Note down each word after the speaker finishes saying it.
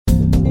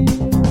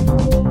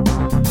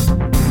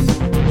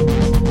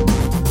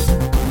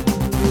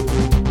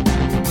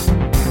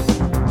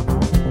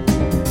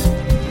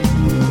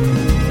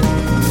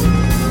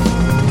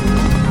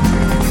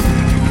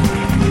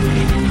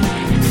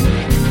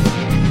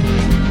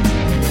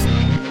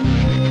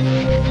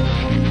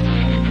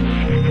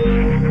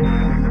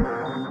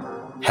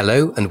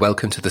Hello and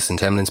welcome to the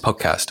St Emlyn's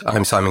podcast.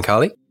 I'm Simon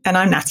Carley. And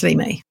I'm Natalie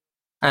May.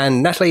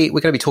 And Natalie,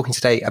 we're going to be talking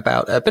today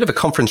about a bit of a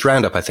conference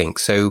roundup, I think.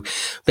 So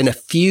been a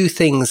few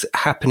things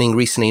happening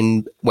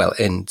recently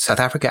in South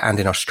Africa and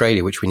in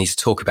Australia, which we need to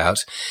talk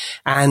about.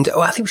 And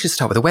I think we should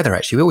start with the weather,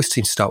 actually. We always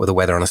seem to start with the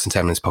weather on a St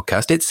Emlyn's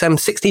podcast. It's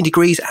 16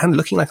 degrees and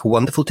looking like a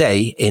wonderful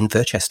day in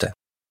Worcester.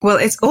 Well,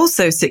 it's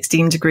also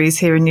 16 degrees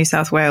here in New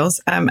South Wales,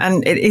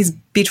 and it is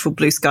beautiful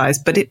blue skies,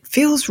 but it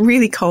feels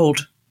really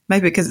cold.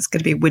 Maybe because it's going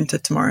to be winter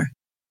tomorrow.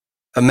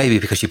 And maybe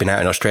because you've been out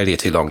in Australia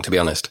too long, to be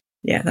honest.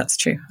 Yeah, that's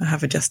true. I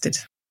have adjusted.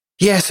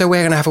 Yeah, so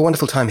we're going to have a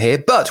wonderful time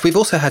here, but we've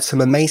also had some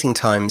amazing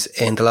times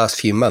in the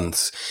last few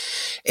months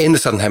in the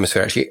Southern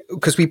Hemisphere, actually,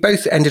 because we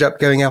both ended up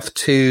going off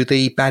to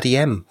the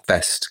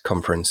badEMfest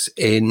conference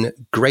in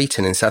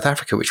Greyton in South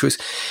Africa, which was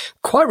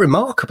quite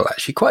remarkable,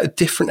 actually, quite a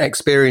different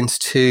experience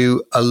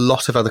to a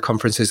lot of other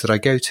conferences that I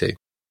go to.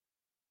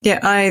 Yeah,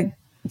 I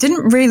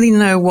didn't really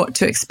know what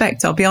to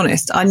expect, I'll be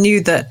honest. I knew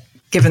that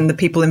given the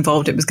people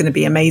involved, it was going to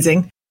be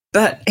amazing.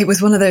 But it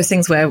was one of those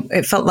things where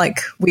it felt like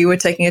we were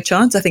taking a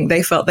chance. I think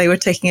they felt they were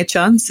taking a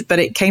chance, but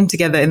it came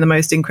together in the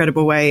most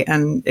incredible way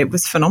and it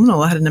was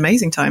phenomenal. I had an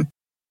amazing time.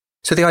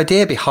 So the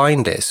idea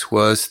behind this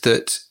was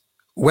that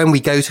when we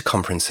go to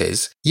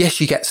conferences, yes,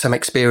 you get some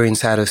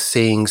experience out of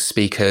seeing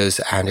speakers,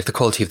 and if the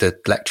quality of the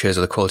lectures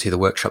or the quality of the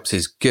workshops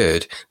is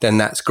good, then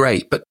that's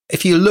great. But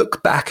if you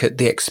look back at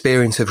the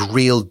experience of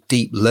real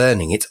deep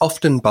learning, it's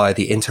often by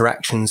the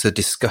interactions, the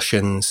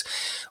discussions,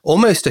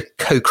 almost a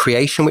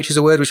co-creation, which is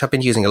a word which I've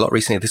been using a lot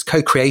recently, this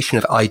co-creation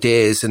of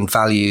ideas and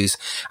values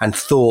and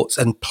thoughts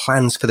and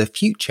plans for the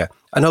future.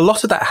 And a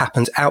lot of that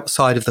happens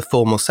outside of the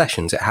formal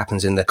sessions. It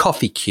happens in the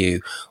coffee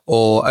queue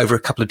or over a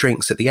couple of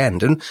drinks at the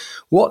end. And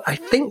what I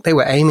think they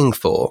were aiming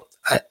for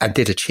and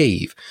did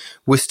achieve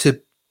was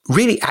to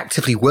really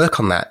actively work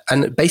on that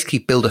and basically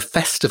build a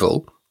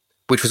festival,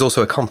 which was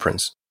also a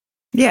conference.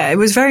 Yeah, it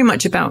was very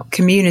much about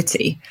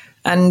community.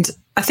 And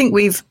I think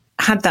we've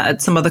had that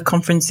at some other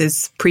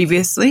conferences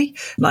previously,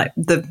 like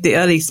the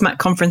early SMAC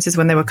conferences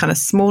when they were kind of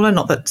smaller.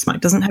 Not that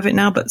SMAC doesn't have it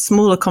now, but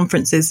smaller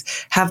conferences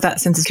have that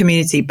sense of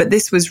community. But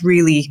this was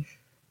really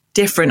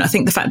different. I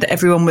think the fact that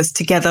everyone was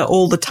together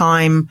all the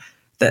time,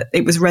 that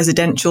it was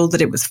residential,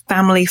 that it was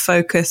family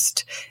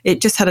focused,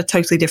 it just had a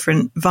totally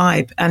different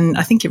vibe. And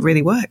I think it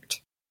really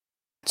worked.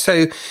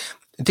 So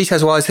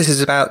details wise, this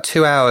is about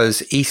 2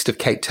 hours east of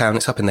Cape Town.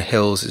 It's up in the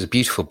hills. It's a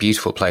beautiful,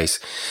 beautiful place.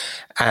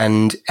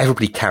 And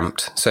everybody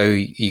camped. So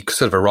you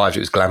sort of arrived, it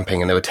was glamping,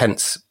 and there were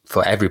tents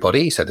for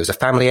everybody. So there was a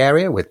family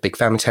area with big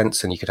family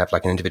tents, and you could have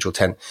like an individual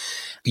tent.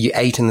 You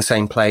ate in the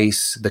same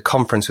place. The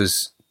conference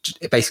was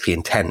basically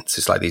in tents.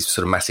 It's like these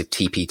sort of massive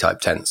teepee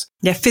type tents.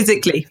 Yeah,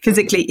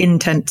 physically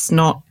intense,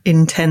 not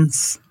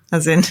intense,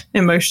 as in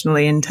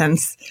emotionally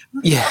intense.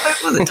 Yeah.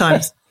 Other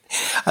times.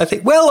 I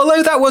think, well,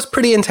 although that was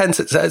pretty intense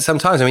at some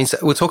times. I mean,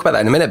 we'll talk about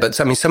that in a minute, but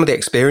I mean, some of the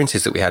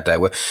experiences that we had there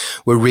were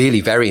really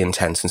very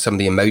intense, and some of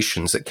the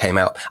emotions that came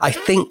out, I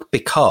think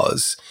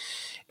because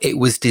it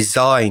was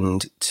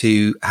designed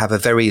to have a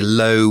very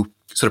low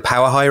sort of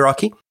power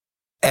hierarchy.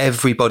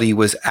 Everybody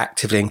was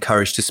actively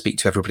encouraged to speak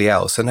to everybody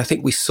else. And I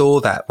think we saw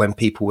that when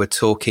people were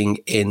talking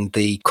in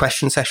the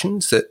question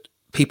sessions, that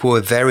people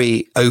were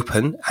very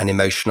open and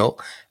emotional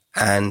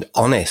and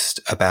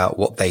honest about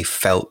what they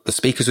felt the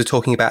speakers were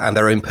talking about and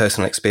their own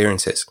personal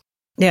experiences.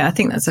 Yeah, I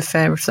think that's a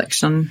fair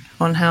reflection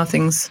on how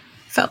things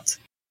felt.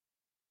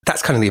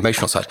 That's kind of the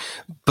emotional side.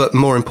 But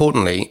more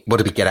importantly, what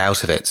did we get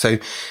out of it? So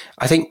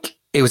I think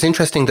it was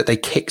interesting that they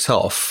kicked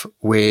off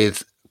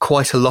with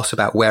quite a lot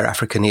about where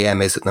African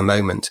EM is at the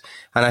moment.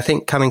 And I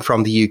think coming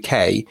from the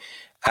UK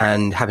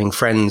and having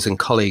friends and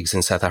colleagues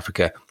in South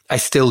Africa, I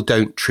still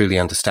don't truly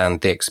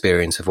understand the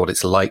experience of what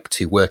it's like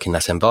to work in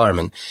that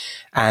environment.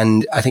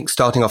 And I think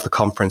starting off the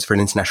conference for an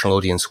international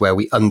audience where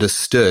we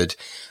understood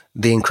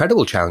the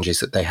incredible challenges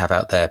that they have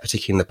out there,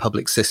 particularly in the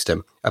public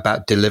system,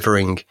 about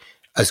delivering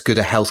as good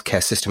a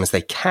healthcare system as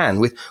they can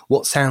with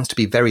what sounds to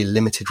be very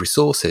limited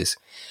resources.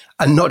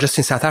 And not just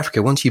in South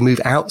Africa, once you move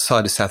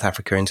outside of South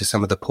Africa into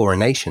some of the poorer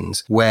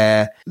nations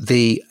where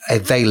the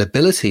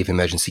availability of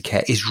emergency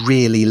care is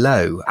really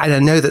low. And I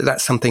know that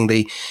that's something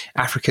the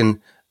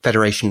African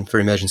Federation for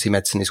Emergency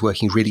Medicine is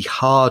working really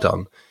hard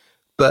on.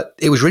 But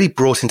it was really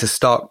brought into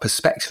stark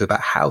perspective about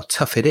how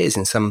tough it is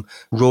in some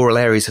rural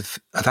areas of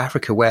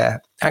Africa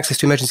where access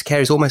to emergency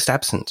care is almost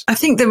absent. I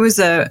think there was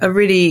a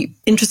really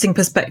interesting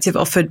perspective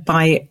offered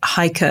by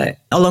Heike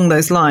along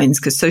those lines,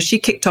 because so she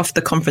kicked off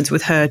the conference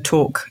with her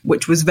talk,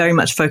 which was very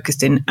much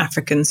focused in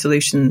African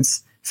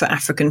solutions for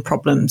African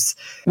problems,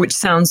 which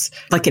sounds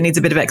like it needs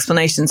a bit of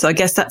explanation. So I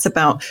guess that's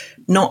about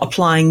not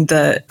applying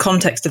the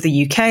context of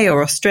the UK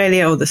or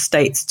Australia or the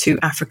States to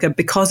Africa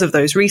because of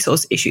those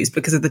resource issues,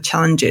 because of the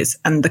challenges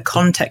and the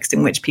context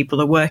in which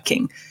people are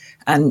working.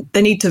 And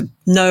they need to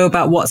know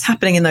about what's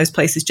happening in those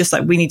places, just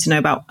like we need to know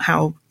about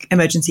how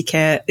emergency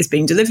care is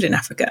being delivered in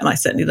Africa. And I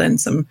certainly learned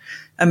some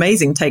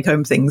amazing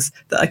take-home things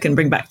that I can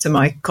bring back to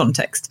my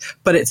context.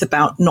 But it's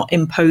about not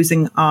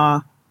imposing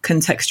our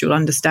contextual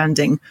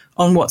understanding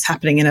on what's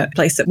happening in a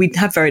place that we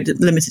have very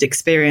limited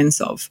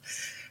experience of.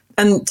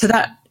 And to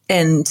that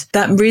And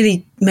that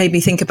really made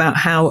me think about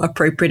how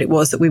appropriate it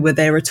was that we were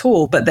there at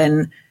all. But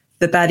then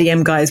the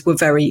badEM guys were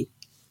very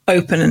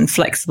open and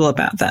flexible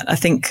about that. I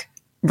think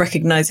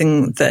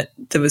recognizing that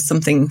there was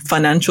something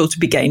financial to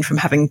be gained from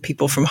having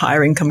people from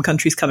higher income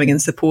countries coming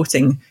and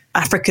supporting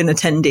African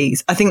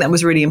attendees. I think that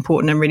was really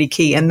important and really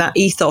key. And that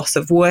ethos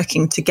of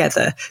working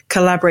together,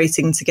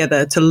 collaborating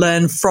together to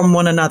learn from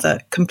one another,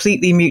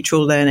 completely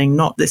mutual learning,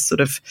 not this sort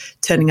of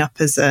turning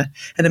up as an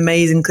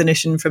amazing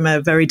clinician from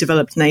a very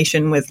developed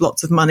nation with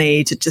lots of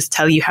money to just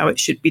tell you how it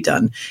should be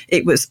done.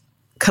 It was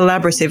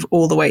collaborative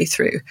all the way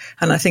through.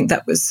 And I think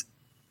that was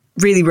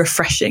really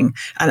refreshing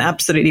and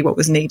absolutely what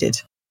was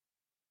needed.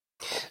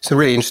 It's a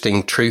really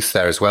interesting truth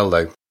there as well,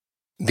 though.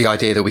 The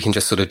idea that we can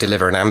just sort of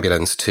deliver an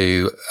ambulance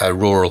to a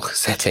rural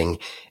setting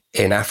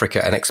in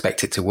Africa and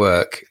expect it to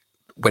work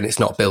when it's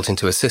not built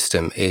into a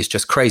system is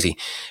just crazy.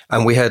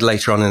 And we heard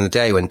later on in the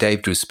day when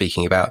David was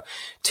speaking about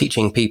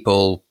teaching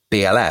people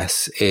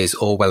BLS is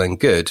all well and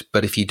good,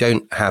 but if you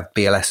don't have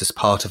BLS as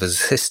part of a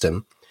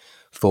system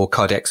for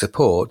cardiac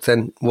support,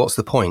 then what's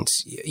the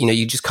point? You know,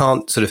 you just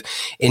can't sort of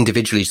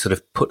individually sort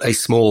of put a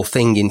small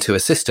thing into a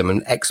system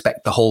and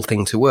expect the whole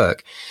thing to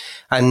work.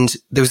 And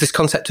there was this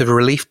concept of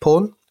relief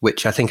porn,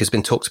 which I think has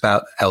been talked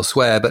about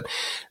elsewhere. But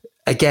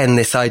again,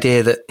 this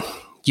idea that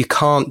you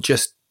can't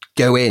just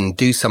go in,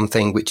 do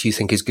something which you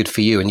think is good for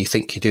you and you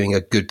think you're doing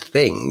a good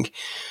thing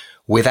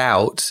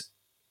without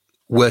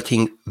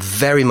working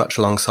very much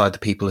alongside the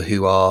people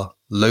who are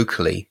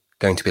locally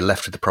going to be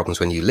left with the problems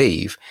when you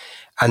leave,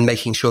 and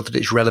making sure that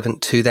it's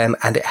relevant to them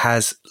and it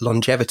has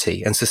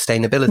longevity and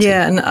sustainability.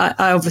 Yeah, and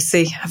I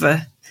obviously have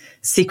a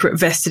secret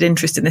vested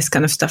interest in this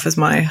kind of stuff as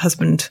my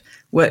husband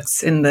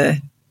works in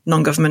the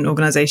non-government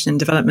organisation and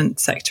development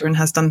sector and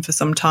has done for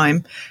some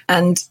time.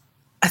 And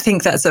I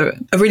think that's a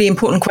really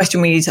important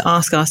question we need to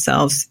ask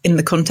ourselves in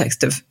the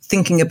context of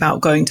thinking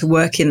about going to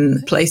work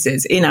in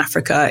places in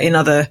Africa, in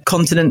other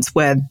continents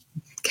where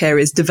care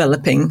is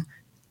developing,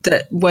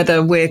 that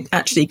whether we're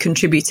actually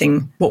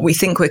contributing what we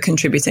think we're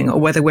contributing or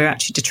whether we're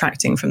actually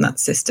detracting from that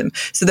system.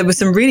 So there was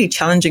some really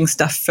challenging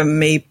stuff from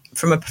me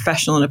from a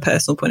professional and a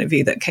personal point of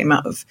view that came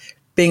out of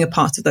being a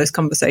part of those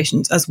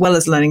conversations, as well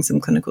as learning some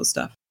clinical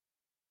stuff.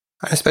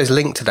 I suppose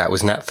linked to that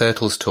was Nat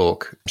Thurtle's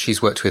talk.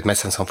 She's worked with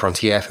Médecins Sans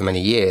Frontières for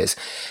many years,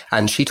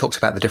 and she talked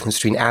about the difference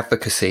between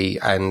advocacy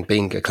and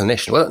being a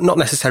clinician. Well, not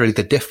necessarily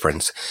the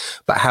difference,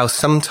 but how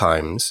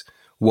sometimes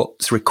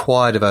what's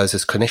required of us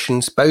as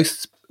clinicians,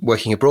 both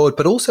working abroad,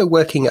 but also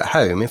working at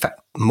home, in fact,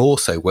 more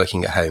so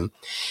working at home,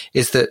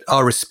 is that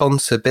our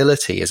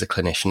responsibility as a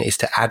clinician is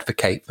to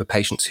advocate for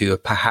patients who are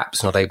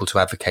perhaps not able to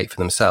advocate for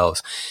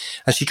themselves.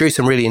 And she drew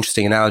some really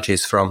interesting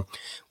analogies from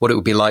what it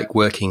would be like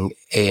working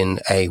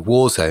in a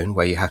war zone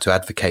where you have to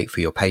advocate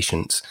for your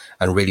patients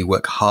and really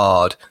work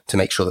hard to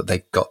make sure that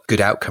they've got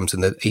good outcomes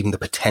and even the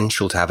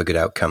potential to have a good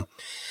outcome.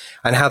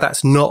 And how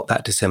that's not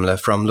that dissimilar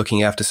from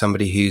looking after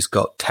somebody who's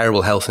got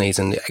terrible health needs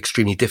and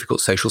extremely difficult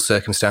social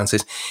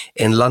circumstances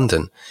in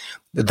London.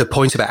 The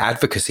point about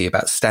advocacy,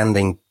 about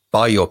standing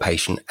by your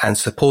patient and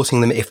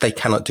supporting them if they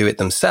cannot do it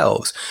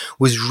themselves,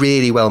 was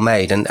really well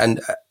made and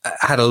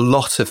had a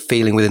lot of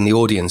feeling within the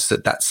audience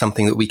that that's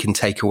something that we can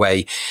take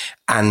away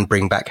and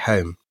bring back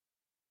home.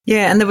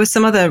 Yeah, and there were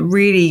some other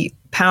really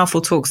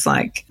powerful talks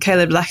like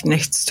Caleb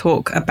Lachnicht's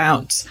talk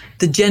about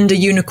the gender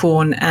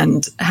unicorn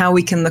and how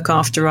we can look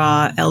after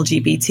our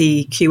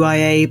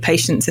LGBTQIA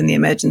patients in the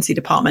emergency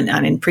department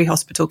and in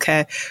pre-hospital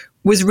care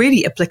was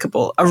really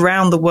applicable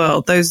around the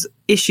world. Those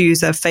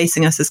issues are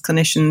facing us as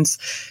clinicians,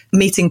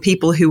 meeting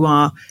people who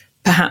are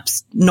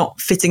perhaps not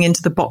fitting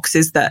into the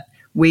boxes that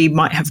we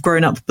might have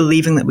grown up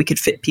believing that we could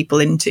fit people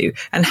into,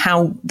 and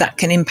how that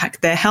can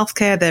impact their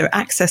healthcare, their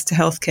access to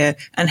healthcare,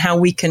 and how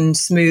we can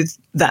smooth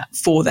that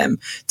for them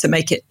to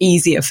make it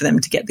easier for them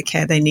to get the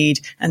care they need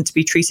and to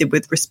be treated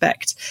with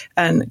respect.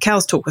 And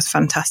Cal's talk was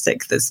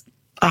fantastic. There's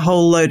a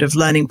whole load of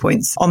learning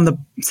points on the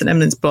St.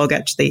 Emlyn's blog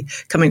actually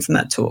coming from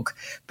that talk.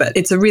 But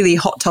it's a really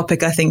hot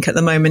topic, I think, at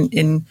the moment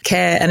in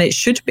care, and it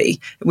should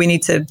be. We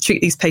need to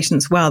treat these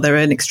patients well. They're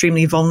an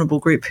extremely vulnerable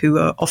group who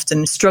are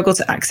often struggle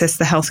to access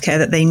the healthcare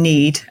that they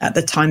need at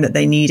the time that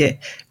they need it.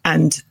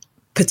 And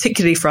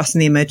particularly for us in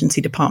the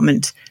emergency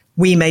department,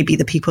 we may be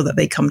the people that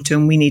they come to,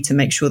 and we need to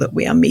make sure that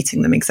we are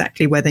meeting them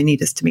exactly where they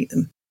need us to meet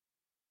them.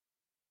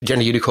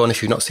 Gender Unicorn,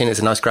 if you've not seen it, it's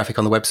a nice graphic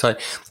on the website.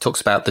 It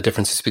talks about the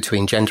differences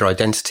between gender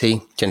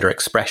identity, gender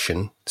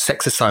expression,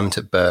 sex assignment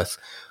at birth,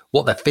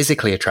 what they're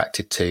physically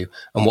attracted to,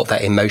 and what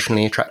they're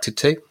emotionally attracted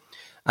to.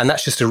 And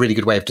that's just a really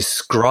good way of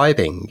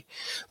describing.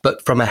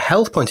 But from a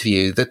health point of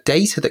view, the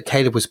data that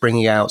Caleb was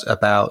bringing out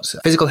about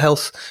physical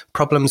health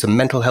problems and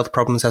mental health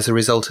problems as a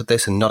result of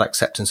this, and not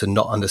acceptance and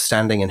not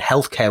understanding, and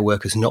healthcare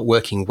workers not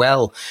working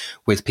well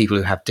with people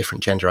who have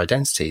different gender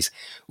identities,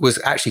 was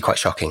actually quite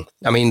shocking.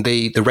 I mean,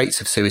 the rates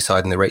of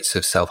suicide and the rates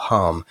of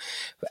self-harm,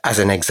 as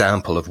an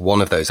example of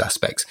one of those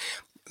aspects,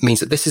 means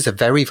that this is a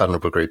very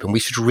vulnerable group, and we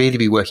should really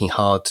be working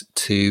hard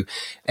to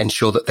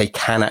ensure that they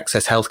can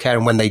access healthcare,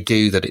 and when they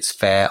do, that it's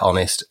fair,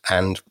 honest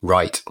and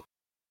right.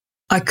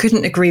 I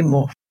couldn't agree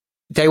more.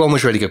 day one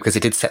was really good because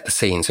it did set the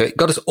scene. So it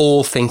got us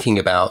all thinking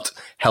about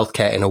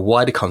healthcare in a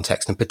wider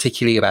context, and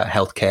particularly about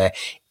healthcare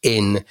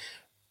in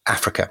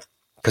Africa,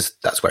 because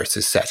that's where it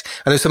is set.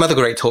 And there's some other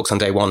great talks on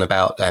day one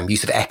about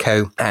use of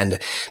echo and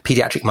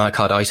pediatric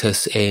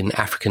myocarditis in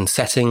African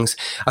settings.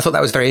 I thought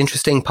that was very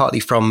interesting, partly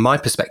from my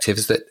perspective,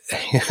 is that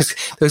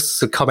there's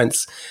some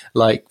comments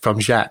like from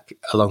Jacques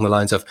along the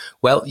lines of,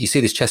 well, you see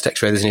this chest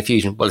x-ray, there's an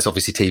effusion, well, it's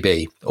obviously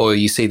TB. Or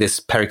you see this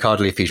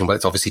pericardial effusion, well,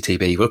 it's obviously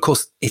TB. Well, of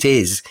course, it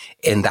is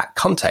in that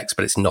context,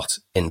 but it's not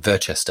in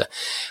Worcester.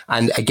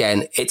 And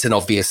again, it's an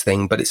obvious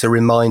thing, but it's a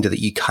reminder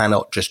that you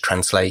cannot just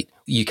translate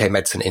UK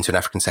medicine into an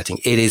African setting.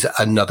 It is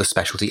another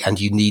specialty, and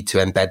you need to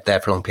embed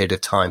there for a long period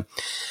of time.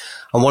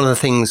 And one of the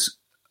things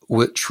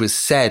which was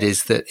said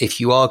is that if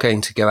you are going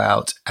to go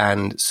out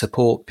and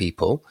support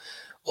people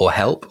or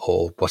help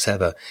or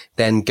whatever,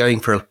 then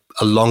going for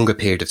a longer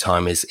period of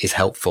time is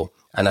helpful.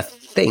 And I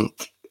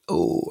think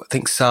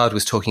Saad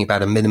was talking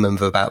about a minimum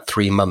of about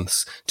 3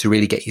 months to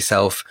really get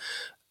yourself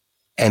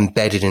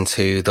embedded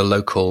into the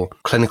local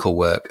clinical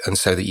work, and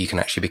so that you can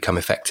actually become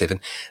effective.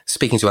 And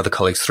speaking to other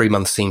colleagues, 3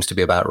 months seems to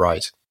be about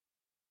right.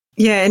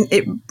 Yeah, and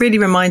it really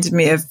reminded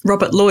me of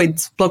Robert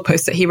Lloyd's blog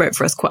post that he wrote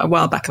for us quite a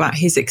while back about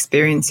his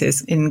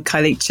experiences in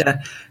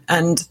Kailicha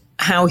and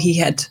how he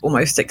had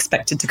almost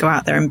expected to go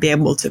out there and be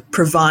able to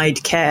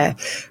provide care,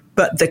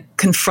 but the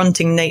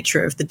confronting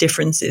nature of the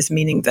differences,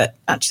 meaning that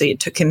actually it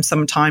took him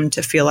some time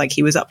to feel like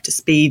he was up to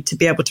speed to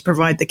be able to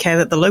provide the care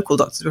that the local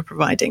doctors were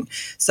providing.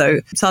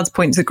 So Saad's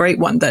point is a great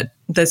one, that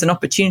there's an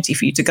opportunity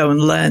for you to go and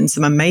learn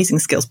some amazing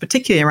skills,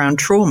 particularly around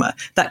trauma.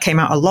 That came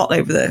out a lot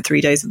over the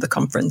 3 days of the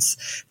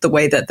conference, the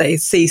way that they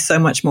see so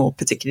much more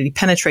particularly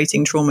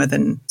penetrating trauma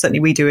than certainly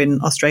we do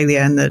in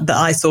Australia and that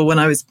I saw when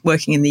I was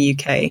working in the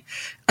UK.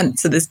 And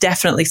so there's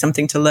definitely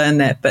something to learn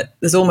there, but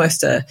there's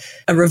almost a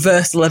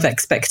reversal of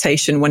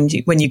expectation when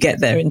you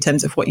get there in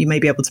terms of what you may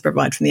be able to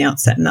provide from the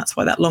outset. And that's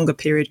why that longer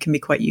period can be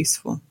quite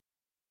useful.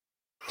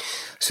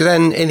 So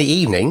then in the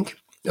evening,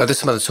 there's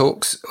some other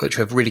talks which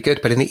are really good,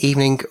 but in the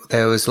evening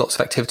there was lots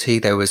of activity.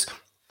 There was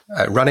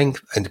running,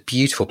 and a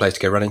beautiful place to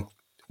go running.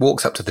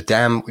 Walks up to the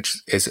dam,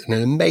 which is an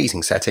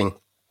amazing setting.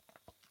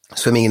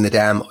 Swimming in the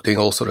dam, doing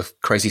all sort of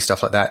crazy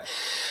stuff like that.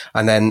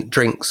 And then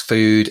drinks,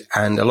 food,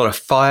 and a lot of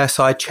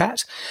fireside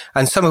chat,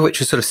 and some of which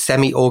was sort of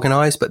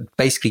semi-organized, but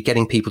basically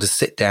getting people to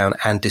sit down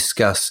and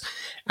discuss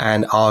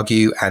and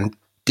argue and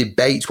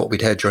debate what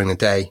we'd heard during the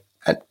day,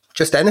 and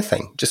just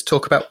anything, just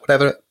talk about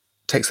whatever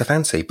takes the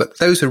fancy. But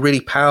those are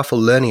really powerful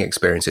learning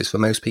experiences for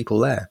most people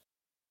there.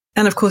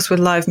 And of course, with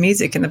live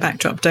music in the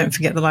backdrop, don't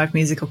forget the live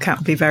music, or Kat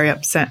will be very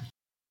upset.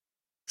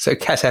 So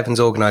Kat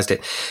Evans organised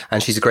it,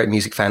 and she's a great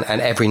music fan,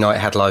 and every night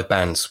had live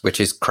bands, which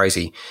is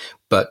crazy,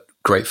 but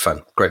great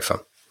fun.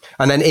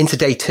 And then into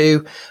day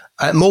two,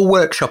 more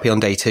workshoppy on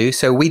day two.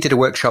 So we did a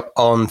workshop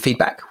on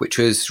feedback, which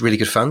was really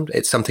good fun.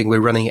 It's something we're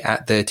running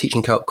at the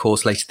Teaching Co-op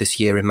course later this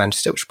year in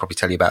Manchester, which I'll probably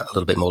tell you about a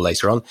little bit more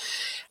later on.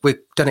 We've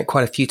done it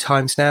quite a few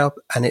times now,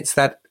 and it's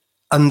that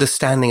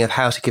understanding of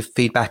how to give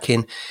feedback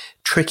in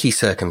tricky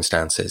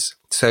circumstances.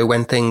 So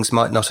when things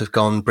might not have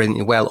gone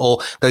brilliantly well, or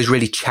those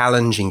really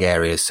challenging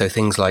areas. So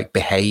things like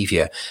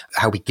behavior,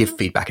 how we give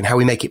feedback and how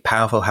we make it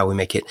powerful, how we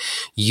make it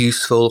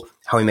useful,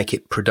 how we make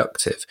it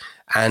productive.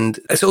 And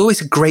it's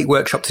always a great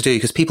workshop to do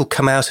because people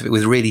come out of it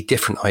with really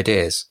different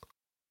ideas.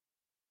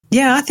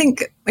 Yeah, I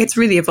think it's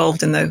really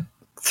evolved in the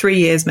 3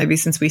 years maybe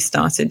since we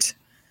started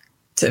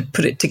to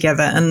put it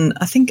together. And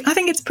I think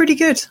it's pretty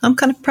good. I'm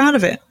kind of proud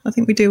of it. I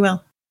think we do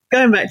well.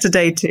 Going back to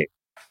day two.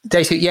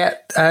 Day two, yeah.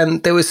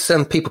 There was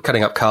some people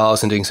cutting up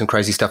cars and doing some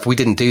crazy stuff. We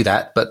didn't do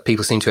that, but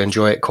people seemed to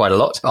enjoy it quite a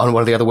lot on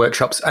one of the other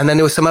workshops. And then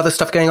there was some other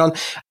stuff going on.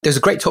 There's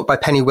a great talk by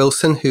Penny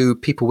Wilson, who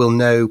people will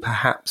know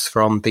perhaps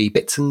from the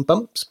Bits and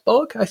Bumps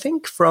blog, I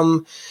think,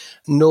 from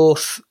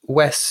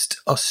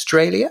Northwest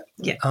Australia,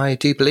 yeah. I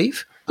do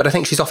believe. But I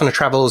think she's often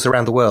travels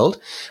around the world.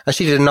 And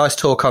she did a nice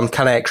talk on,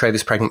 can I X-ray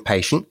this pregnant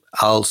patient?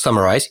 I'll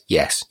summarise.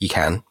 Yes, you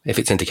can, if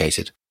it's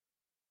indicated.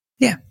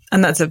 Yeah,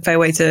 and that's a fair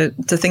way to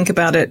think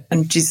about it.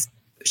 And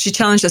she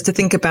challenged us to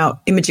think about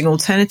imaging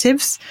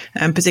alternatives,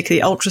 and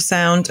particularly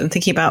ultrasound, and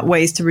thinking about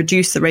ways to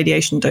reduce the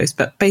radiation dose.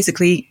 But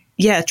basically,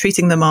 yeah,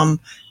 treating the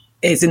mum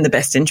is in the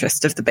best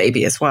interest of the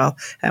baby as well,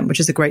 which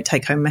is a great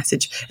take-home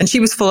message. And she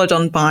was followed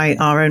on by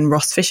our own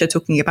Ross Fisher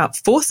talking about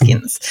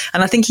foreskins.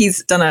 And I think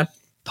he's done a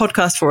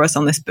podcast for us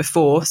on this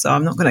before, so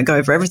I'm not going to go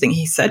over everything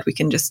he said. We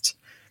can just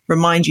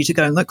remind you to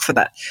go and look for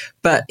that.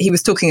 But he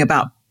was talking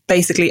about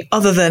basically,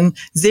 other than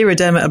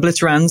xeroderma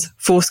obliterans,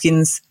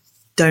 foreskins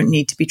don't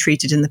need to be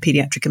treated in the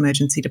pediatric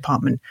emergency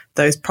department.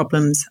 Those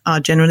problems are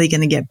generally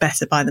going to get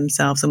better by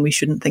themselves, and we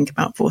shouldn't think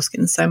about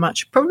foreskins so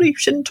much. Probably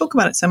shouldn't talk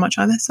about it so much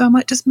either, so I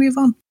might just move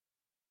on.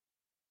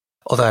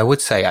 Although I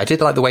would say I did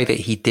like the way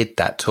that he did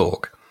that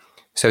talk.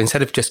 So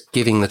instead of just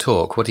giving the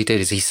talk, what he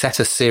did is he set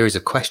a series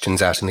of questions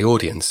out in the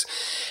audience,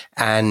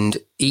 and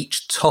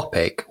each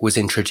topic was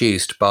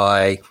introduced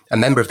by a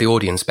member of the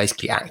audience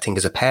basically acting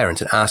as a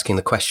parent and asking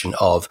the question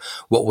of,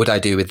 what would I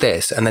do with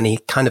this? And then he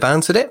kind of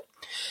answered it.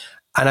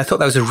 And I thought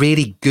that was a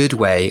really good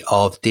way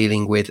of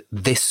dealing with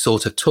this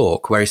sort of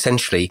talk, where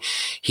essentially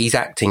he's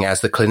acting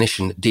as the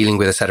clinician dealing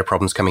with a set of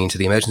problems coming into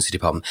the emergency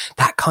department.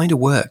 That kind of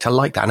worked. I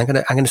like that. And I'm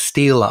going to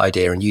steal that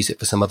idea and use it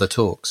for some other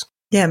talks.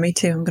 Yeah, me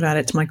too. I'm going to add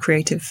it to my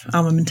creative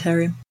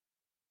armamentarium.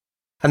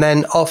 And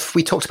then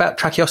we talked about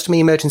tracheostomy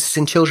emergencies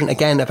in children.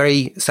 Again, a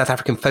very South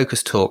African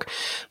focused talk,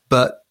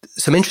 but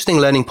some interesting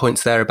learning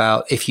points there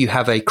about if you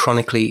have a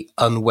chronically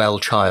unwell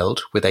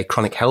child with a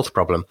chronic health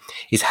problem,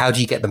 is how do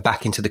you get them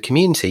back into the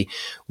community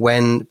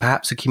when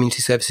perhaps the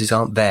community services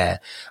aren't there?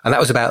 And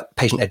that was about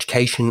patient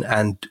education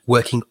and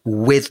working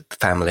with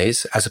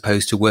families as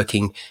opposed to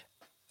working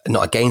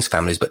not against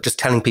families, but just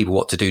telling people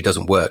what to do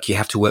doesn't work. You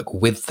have to work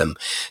with them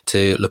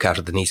to look out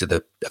of the needs of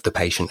the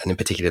patient. And in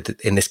particular,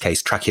 in this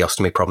case,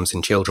 tracheostomy problems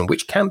in children,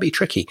 which can be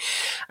tricky.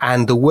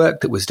 And the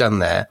work that was done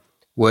there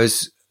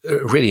was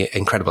really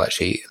incredible,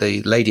 actually.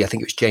 The lady, I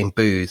think it was Jane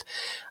Booth,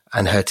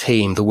 and her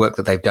team, the work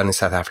that they've done in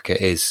South Africa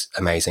is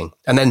amazing.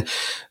 And then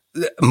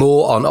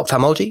more on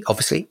ophthalmology,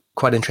 obviously,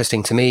 quite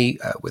interesting to me,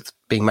 with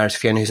being married to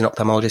Fiona, who's an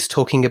ophthalmologist,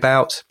 talking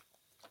about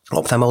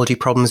ophthalmology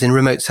problems in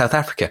remote South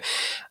Africa.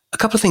 A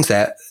couple of things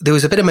there. There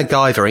was a bit of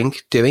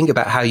MacGyvering doing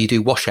about how you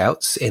do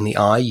washouts in the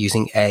eye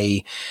using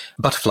a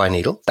butterfly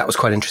needle. That was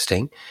quite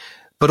interesting.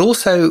 But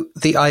also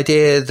the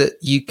idea that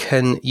you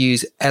can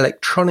use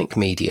electronic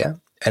media,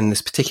 and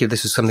this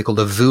was something called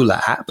the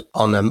Vula app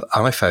on an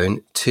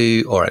iPhone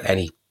or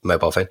any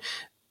mobile phone,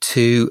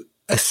 to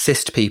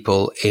assist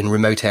people in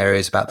remote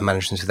areas about the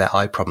management of their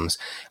eye problems.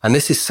 And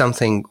this is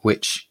something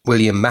which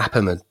William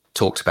Mapham had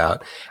talked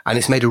about, and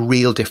it's made a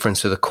real difference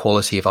to the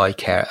quality of eye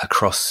care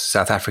across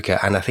South Africa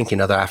and I think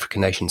in other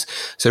African nations.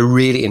 So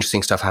really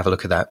interesting stuff. Have a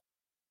look at that.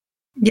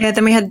 Yeah,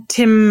 then we had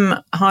Tim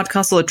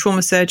Hardcastle, a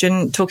trauma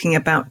surgeon, talking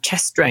about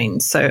chest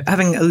drains. So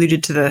having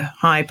alluded to the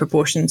high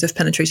proportions of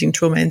penetrating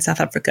trauma in South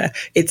Africa,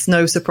 it's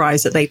no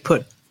surprise that they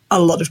put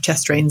a lot of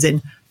chest drains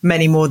in,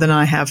 many more than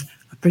I have.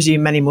 I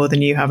presume many more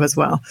than you have as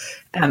well.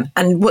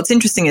 And what's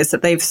interesting is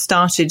that they've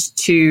started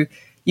to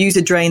use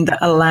a drain that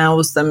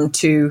allows them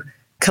to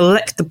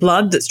collect the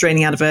blood that's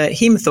draining out of a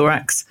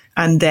hemothorax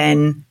and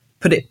then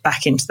put it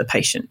back into the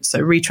patient. So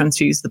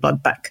retransfuse the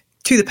blood back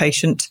to the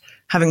patient,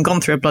 having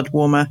gone through a blood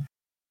warmer.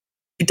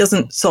 It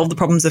doesn't solve the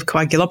problems of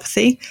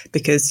coagulopathy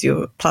because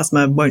your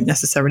plasma won't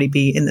necessarily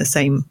be in the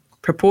same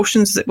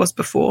proportions as it was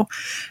before.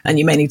 And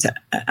you may need to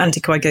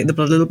anticoagulate the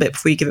blood a little bit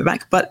before you give it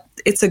back. But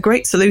it's a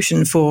great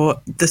solution for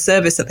the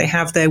service that they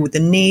have there with the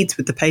needs,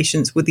 with the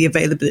patients, with the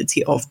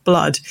availability of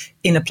blood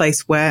in a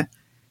place where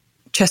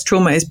chest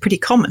trauma is pretty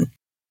common.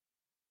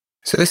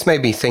 So this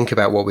made me think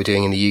about what we're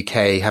doing in the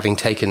UK, having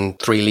taken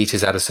 3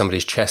 litres out of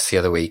somebody's chest the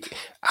other week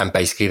and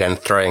basically then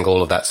throwing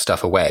all of that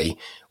stuff away,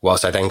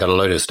 whilst I then got a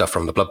load of stuff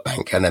from the blood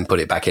bank and then put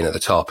it back in at the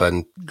top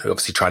and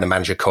obviously trying to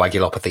manage a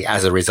coagulopathy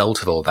as a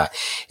result of all that.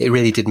 It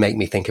really did make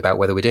me think about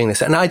whether we're doing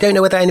this. And I don't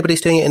know whether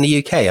anybody's doing it in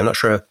the UK. I'm not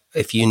sure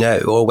if you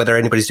know, or whether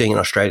anybody's doing it in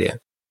Australia.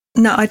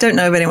 No, I don't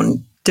know of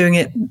anyone doing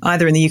it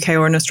either in the UK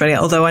or in Australia,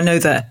 although I know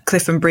that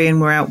Cliff and Brian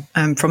were out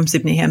from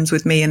Sydney Hems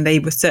with me and they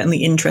were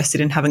certainly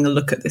interested in having a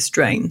look at this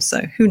drain.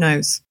 So who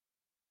knows?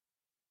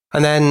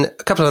 And then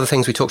a couple of other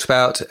things we talked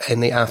about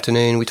in the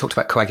afternoon. We talked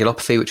about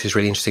coagulopathy, which was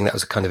really interesting. That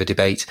was a kind of a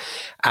debate.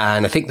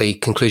 And I think the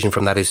conclusion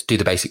from that is do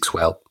the basics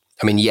well.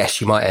 I mean,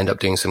 yes, you might end up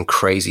doing some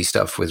crazy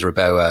stuff with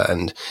Reboa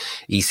and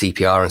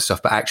ECPR and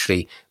stuff, but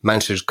actually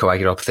manage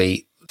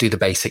coagulopathy, do the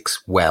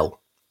basics well.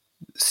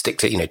 Stick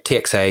to,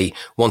 TXA,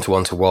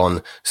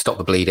 1:1:1, stop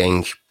the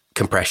bleeding,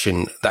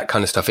 compression, that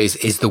kind of stuff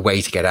is the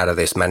way to get out of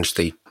this. Manage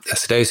the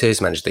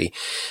acidosis, manage the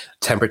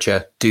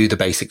temperature, do the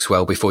basics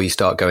well before you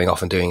start going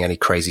off and doing any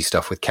crazy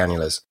stuff with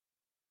cannulas.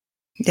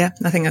 Yeah,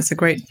 I think that's a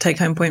great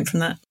take-home point from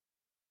that.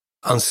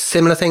 On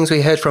similar things,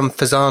 we heard from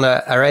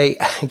Fazana Array,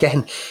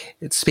 again,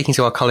 speaking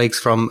to our colleagues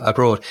from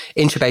abroad,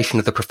 intubation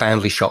of the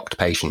profoundly shocked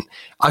patient.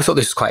 I thought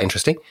this was quite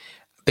interesting,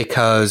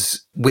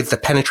 because with the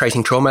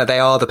penetrating trauma,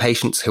 they are the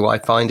patients who I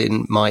find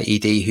in my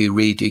ED who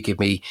really do give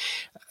me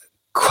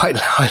quite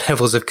high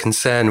levels of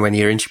concern when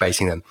you're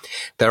intubating them.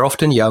 They're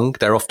often young,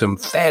 they're often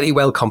fairly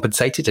well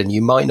compensated, and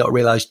you might not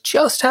realize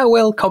just how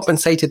well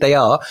compensated they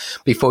are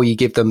before you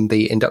give them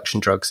the induction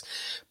drugs.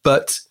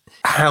 But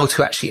how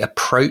to actually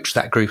approach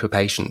that group of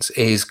patients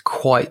is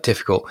quite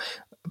difficult.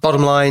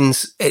 Bottom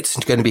lines, it's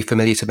going to be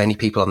familiar to many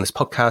people on this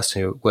podcast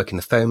who work in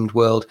the foamed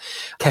world.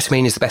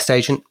 Ketamine is the best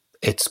agent.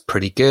 It's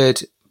pretty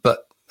good,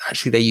 but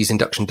actually they use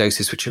induction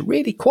doses which are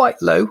really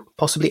quite low,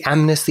 possibly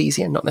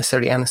anesthesia, not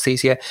necessarily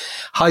anesthesia,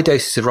 high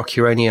doses of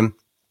rocuronium,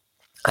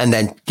 and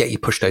then get your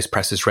push dose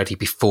pressors ready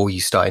before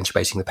you start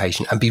intubating the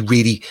patient and be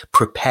really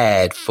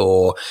prepared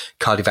for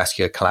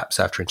cardiovascular collapse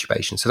after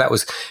intubation. So that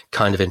was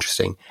kind of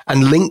interesting.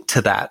 And linked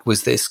to that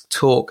was this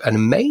talk, an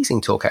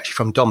amazing talk actually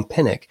from Dom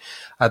Pinnock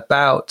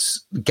about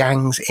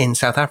gangs in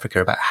South Africa,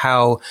 about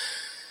how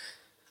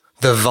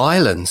the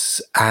violence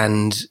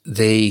and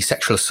the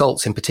sexual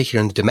assaults, in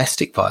particular, and the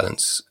domestic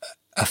violence,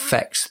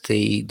 affects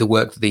the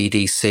work that the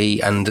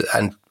EDC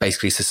and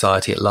basically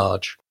society at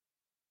large.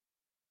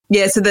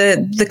 Yeah, so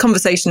the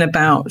conversation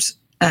about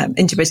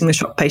intubating the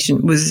shocked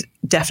patient was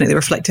definitely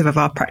reflective of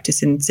our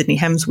practice in Sydney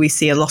Hems. We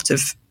see a lot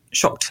of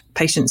shocked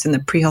patients in the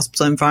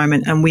pre-hospital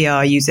environment, and we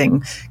are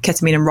using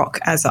ketamine and rock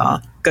as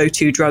our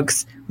go-to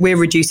drugs. We're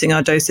reducing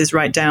our doses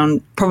right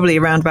down, probably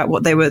around about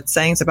what they were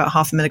saying, so about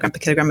 0.5 milligram per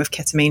kilogram of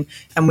ketamine,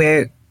 and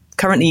we're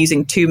currently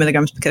using 2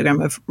 milligrams per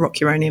kilogram of rock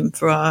uranium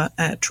for our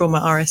trauma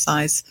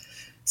RSIs.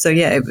 So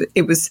yeah,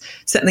 it was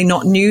certainly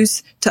not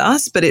news to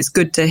us, but it's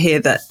good to hear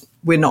that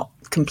we're not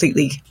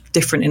completely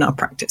different in our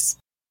practice.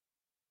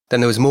 Then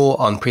there was more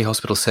on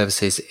pre-hospital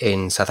services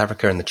in South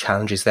Africa and the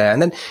challenges there.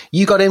 And then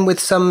you got in with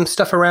some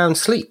stuff around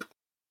sleep.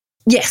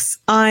 Yes,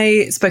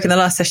 I spoke in the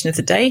last session of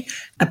the day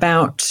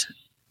about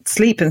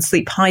sleep and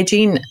sleep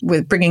hygiene,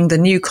 with bringing the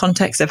new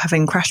context of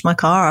having crashed my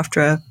car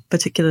after a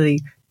particularly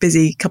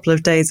busy couple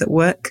of days at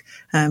work.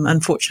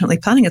 Unfortunately,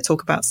 planning a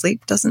talk about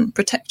sleep doesn't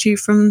protect you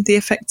from the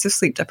effects of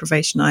sleep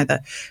deprivation either.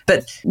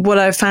 But what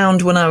I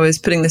found when I was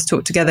putting this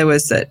talk together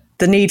was that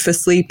the need for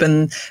sleep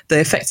and the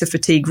effects of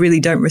fatigue really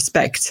don't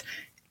respect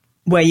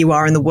where you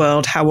are in the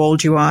world, how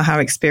old you are, how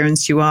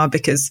experienced you are,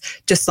 because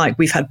just like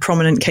we've had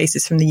prominent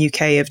cases from the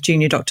UK of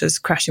junior doctors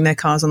crashing their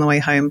cars on the way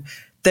home,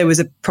 there was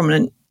a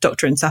prominent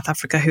doctor in South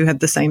Africa who had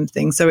the same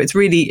thing. So it's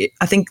really,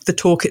 I think the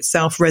talk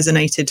itself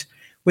resonated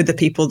with the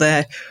people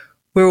there.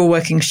 We're all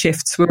working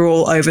shifts. We're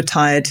all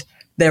overtired.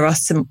 There are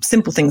some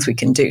simple things we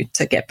can do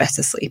to get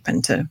better sleep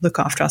and to look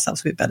after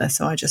ourselves a bit better.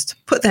 So I just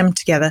put them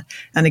together.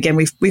 And again,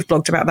 we've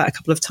blogged about that a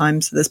couple of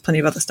times. So there's plenty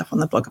of other stuff on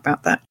the blog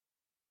about that.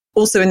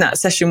 Also in that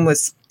session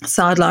was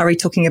Saad Lari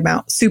talking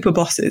about super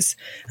bosses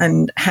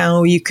and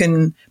how you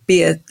can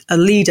be a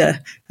leader,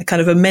 a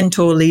kind of a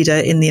mentor leader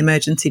in the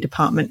emergency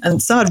department.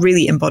 And Saad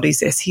really embodies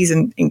this. He's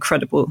an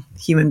incredible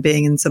human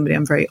being and somebody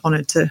I'm very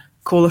honored to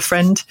call a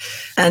friend.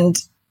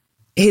 And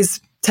his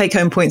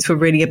take-home points were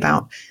really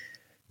about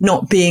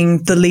not being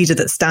the leader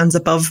that stands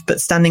above, but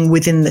standing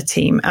within the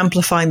team,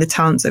 amplifying the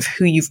talents of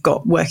who you've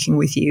got working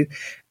with you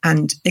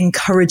and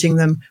encouraging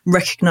them,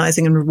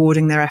 recognizing and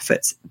rewarding their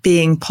efforts,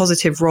 being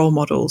positive role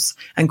models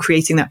and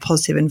creating that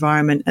positive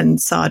environment.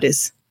 And Saad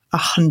is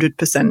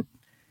 100%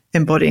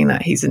 embodying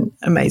that. He's an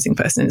amazing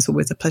person. It's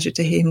always a pleasure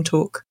to hear him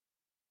talk.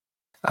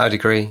 I'd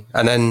agree.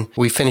 And then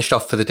we finished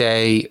off for the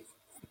day.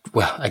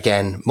 Well,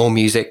 again, more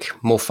music,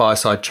 more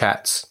fireside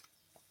chats,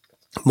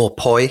 more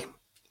poi.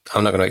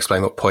 I'm not going to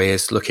explain what poi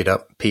is. Look it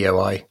up.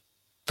 POI.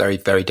 Very,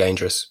 very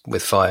dangerous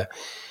with fire.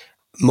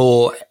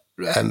 More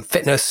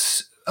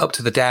fitness, up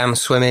to the dam,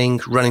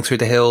 swimming, running through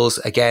the hills.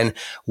 Again,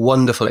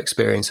 wonderful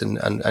experience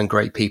and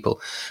great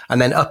people.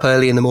 And then up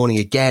early in the morning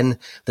again,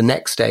 the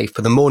next day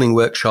for the morning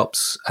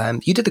workshops.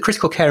 You did the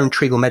critical care and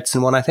retrieval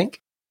medicine one, I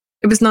think.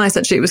 It was nice,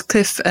 actually. It was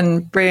Cliff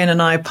and Brian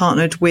and I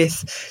partnered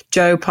with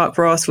Joe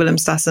Park-Ross, Willem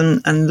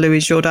Stassen and Louis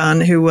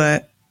Jourdan, who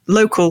were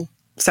local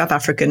South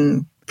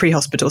African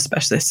pre-hospital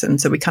specialists.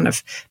 And so we kind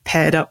of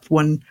paired up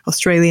one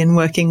Australian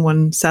working,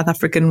 one South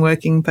African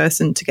working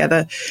person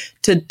together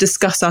to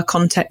discuss our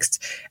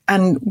context.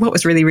 And what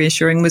was really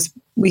reassuring was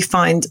we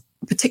find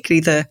particularly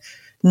the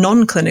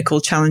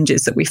non-clinical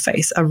challenges that we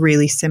face are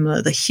really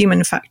similar. The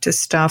human factors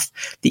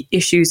stuff, the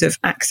issues of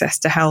access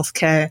to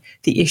healthcare,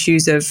 the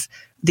issues of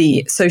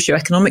the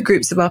socioeconomic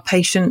groups of our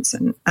patients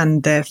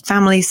and their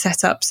family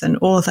setups and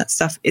all of that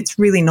stuff. It's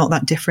really not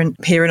that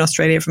different here in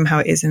Australia from how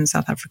it is in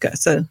South Africa.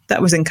 So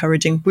that was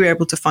encouraging. We were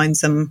able to find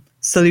some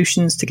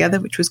solutions together,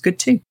 which was good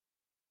too.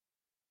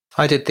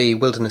 I did the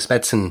wilderness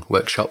medicine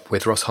workshop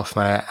with Ross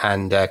Hoffmeyer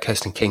and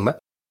Kirsten Kingma.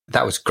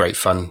 That was great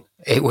fun.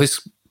 It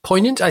was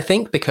poignant, I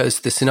think, because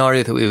the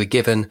scenario that we were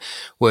given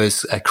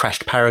was a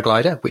crashed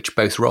paraglider, which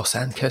both Ross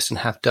and Kirsten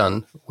have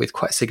done with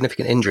quite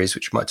significant injuries,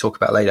 which we might talk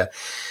about later.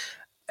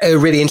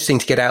 Really interesting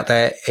to get out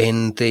there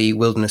in the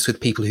wilderness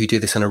with people who do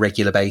this on a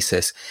regular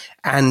basis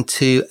and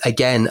to,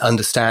 again,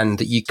 understand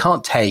that you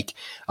can't take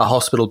a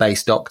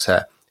hospital-based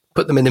doctor,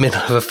 put them in the middle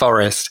of a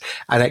forest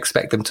and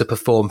expect them to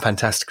perform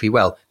fantastically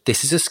well.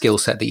 This is a skill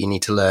set that you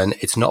need to learn.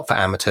 It's not for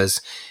amateurs,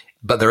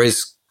 but there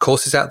is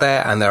courses out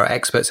there and there are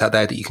experts out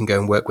there that you can go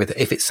and work with.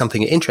 If it's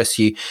something that interests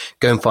you,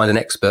 go and find an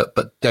expert,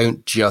 but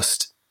don't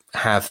just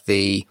have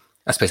the,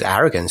 I suppose,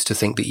 arrogance to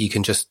think that you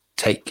can just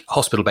take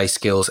hospital-based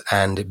skills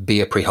and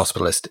be a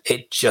pre-hospitalist.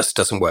 It just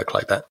doesn't work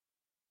like that.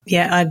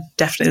 Yeah, I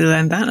definitely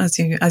learned that.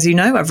 As you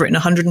know, I've written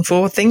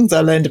 104 things. I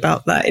learned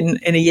about that in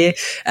a year.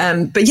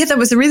 But yeah, that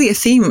was really a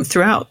theme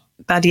throughout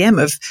badEM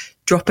of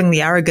dropping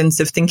the arrogance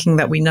of thinking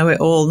that we know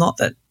it all. Not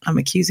that I'm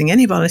accusing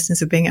any of our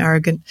listeners of being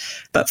arrogant,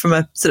 but from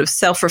a sort of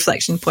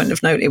self-reflection point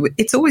of note,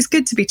 it's always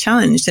good to be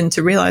challenged and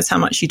to realize how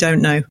much you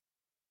don't know.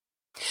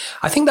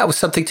 I think that was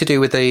something to do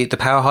with the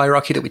power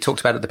hierarchy that we talked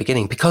about at the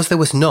beginning, because there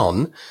was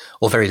none,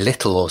 or very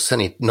little, or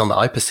certainly none that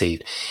I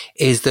perceived,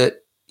 is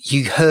that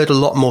you heard a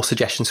lot more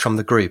suggestions from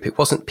the group. It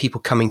wasn't people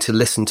coming to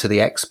listen to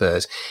the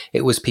expert.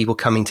 It was people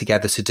coming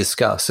together to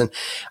discuss. And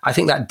I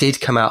think that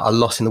did come out a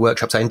lot in the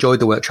workshops. I enjoyed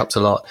the workshops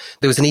a lot.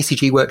 There was an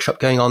ECG workshop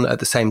going on at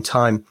the same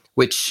time,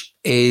 which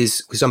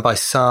was done by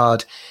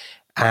Saad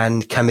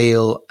and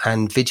Camille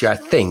and Vidya, I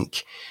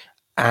think.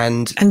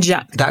 And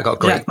Jacques. That got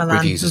great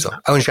reviews as well.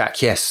 Oh, and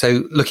Jacques, yes.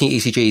 So looking at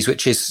ECGs,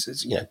 which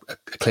is,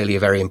 clearly a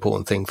very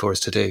important thing for us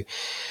to do.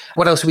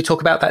 What else did we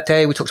talk about that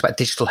day? We talked about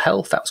digital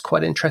health. That was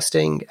quite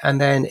interesting. And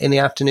then in the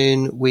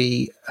afternoon,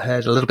 we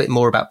heard a little bit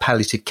more about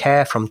palliative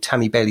care from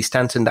Tammy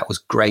Bailey-Stanton. That was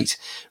great.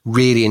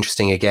 Really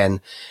interesting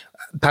again.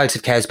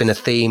 Palliative care has been a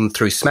theme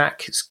through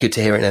SMAC. It's good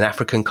to hear it in an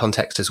African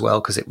context as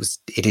well, because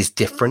it is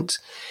different.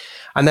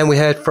 And then we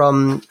heard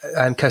from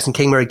Kirsten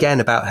Kingma again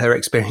about her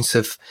experience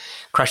of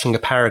crashing a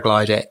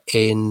paraglider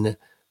in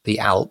the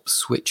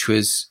Alps, which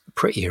was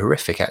pretty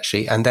horrific,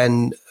 actually. And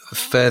then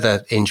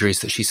further injuries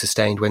that she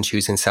sustained when she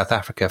was in South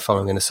Africa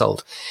following an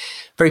assault.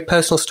 Very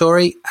personal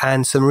story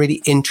and some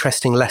really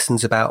interesting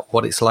lessons about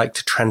what it's like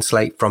to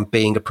translate from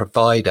being a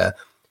provider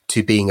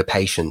to being a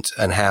patient,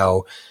 and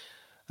how,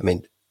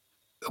 it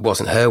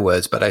wasn't her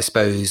words, but I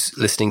suppose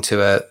listening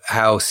to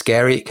how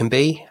scary it can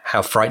be,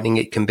 how frightening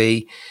it can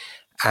be,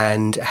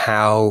 and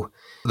how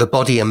the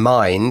body and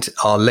mind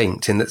are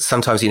linked. And that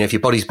sometimes, if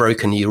your body's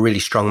broken, you're really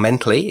strong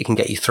mentally, it can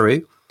get you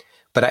through.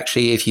 But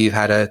actually, if you've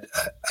had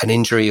an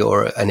injury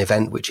or an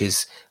event which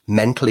is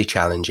mentally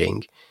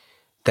challenging,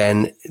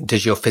 then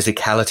does your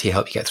physicality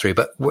help you get through?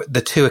 But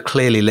the two are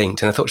clearly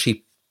linked. And I thought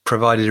she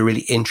provided a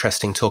really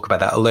interesting talk about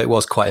that, although it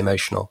was quite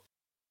emotional.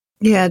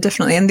 Yeah,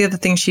 definitely. And the other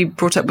thing she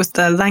brought up was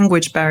the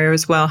language barrier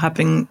as well,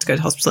 having to go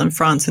to hospital in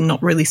France and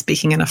not really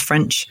speaking enough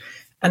French.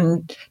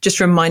 And just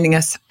reminding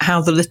us how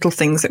the little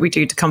things that we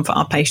do to comfort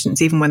our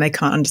patients, even when they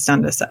can't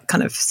understand us, that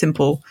kind of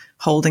simple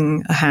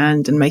holding a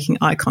hand and making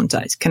eye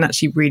contact can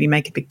actually really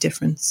make a big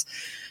difference.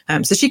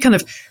 So she kind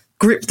of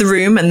gripped the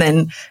room and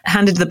then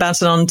handed the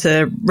baton on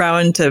to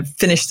Rowan to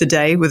finish the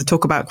day with a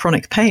talk about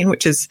chronic pain,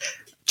 which is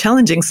a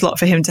challenging slot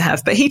for him to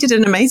have. But he did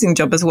an amazing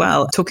job as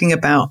well, talking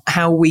about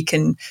how we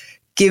can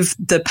give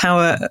the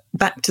power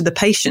back to the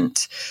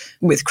patient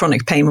with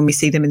chronic pain when we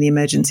see them in the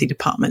emergency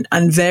department,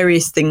 and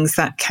various things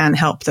that can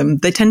help them.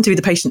 They tend to be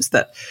the patients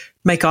that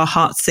make our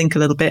hearts sink a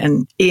little bit.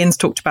 And Ian's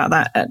talked about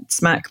that at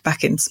SMAC,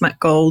 back in SMAC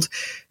Gold.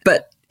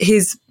 But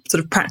his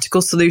sort of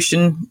practical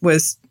solution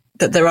was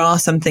that there are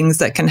some things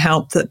that can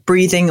help, that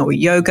breathing or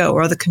yoga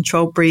or other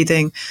controlled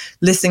breathing,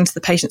 listening to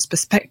the patient's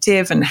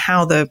perspective and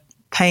how the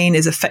pain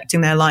is affecting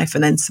their life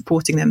and then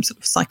supporting them sort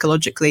of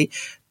psychologically,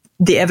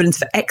 the evidence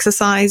for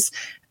exercise,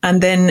 and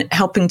then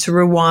helping to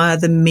rewire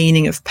the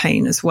meaning of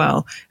pain as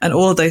well. And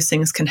all of those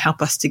things can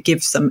help us to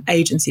give some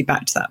agency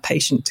back to that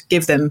patient, to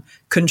give them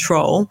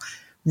control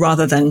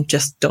rather than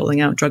just doling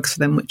out drugs for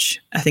them,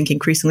 which I think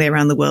increasingly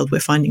around the world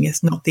we're finding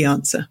is not the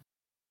answer.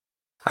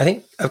 I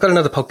think I've got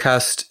another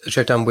podcast which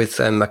I've done with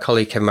my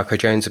colleague Kevin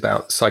McRae-Jones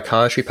about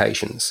psychiatry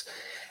patients.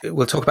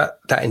 We'll talk about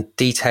that in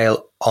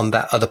detail on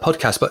that other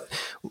podcast. But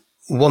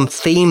one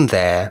theme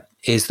there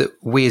is that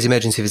we as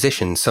emergency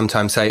physicians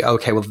sometimes say,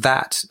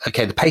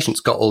 the patient's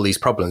got all these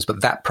problems,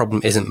 but that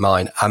problem isn't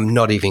mine. I'm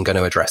not even going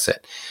to address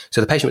it.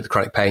 So the patient with the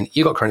chronic pain,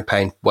 you got chronic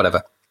pain,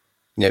 whatever.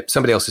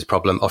 Somebody else's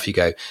problem, off you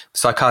go.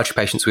 Psychiatry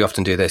patients, we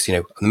often do this.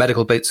 The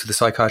medical bits of the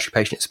psychiatry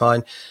patient, it's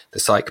mine. The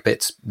psych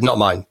bits, not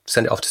mine.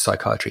 Send it off to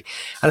psychiatry.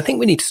 And I think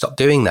we need to stop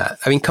doing that.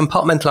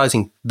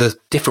 Compartmentalizing the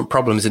different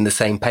problems in the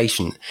same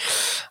patient,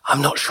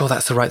 I'm not sure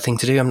that's the right thing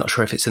to do. I'm not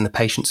sure if it's in the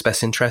patient's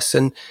best interests.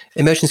 And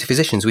emergency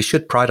physicians, we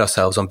should pride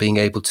ourselves on being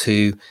able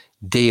to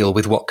deal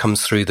with what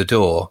comes through the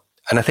door.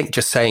 And I think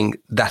just saying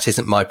that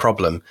isn't my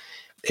problem,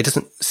 it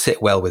doesn't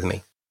sit well with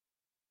me.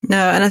 No,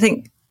 and I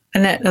think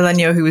Annette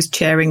Alenio, who was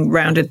chairing,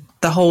 rounded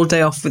the whole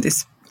day off with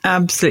this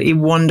absolutely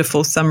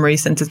wonderful summary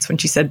sentence when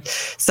she said,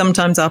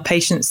 sometimes our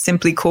patients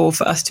simply call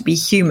for us to be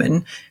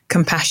human,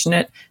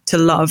 compassionate, to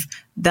love.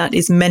 That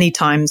is many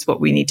times what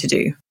we need to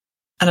do.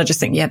 And I just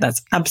think,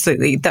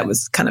 that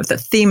was kind of the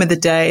theme of the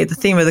day, the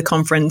theme of the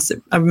conference,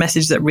 a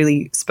message that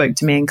really spoke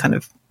to me and kind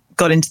of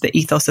got into the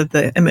ethos of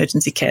the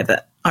emergency care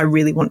that I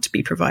really want to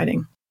be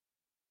providing.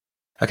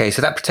 Okay,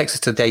 so that takes us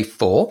to day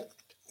 4.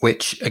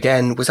 Which,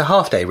 again, was a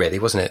half day, really,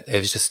 wasn't it? It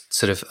was just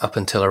sort of up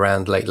until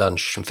around late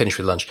lunch and finished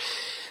with lunch.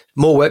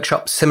 More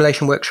workshops,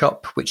 simulation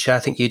workshop, which I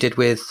think you did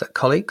with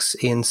colleagues,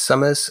 Ian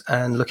Summers,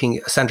 and looking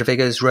at Sandra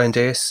Viggers, Rowan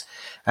Deus,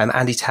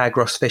 Andy Tagg,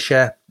 Ross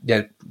Fisher,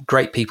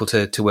 great people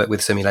to work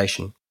with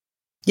simulation.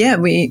 Yeah,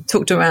 we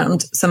talked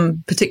around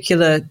some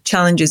particular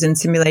challenges in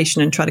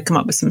simulation and tried to come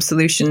up with some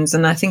solutions.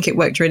 And I think it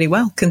worked really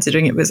well,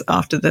 considering it was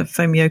after the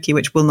Fomioki,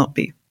 which will not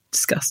be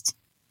discussed.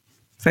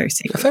 Very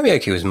secret.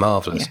 Fomioki was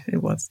marvellous. Yeah,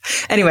 it was.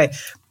 Anyway,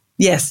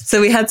 yes. So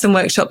we had some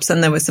workshops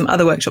and there were some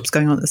other workshops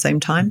going on at the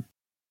same time.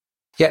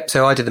 Yeah.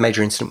 So I did the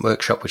major incident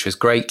workshop, which was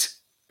great.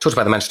 Talked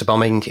about the Manchester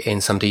bombing in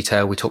some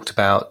detail. We talked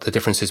about the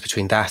differences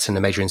between that and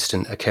a major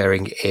incident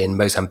occurring in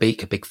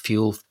Mozambique, a big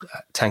fuel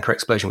tanker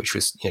explosion, which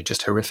was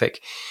just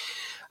horrific.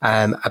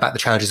 About the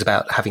challenges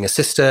about having a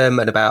system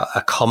and about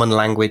a common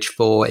language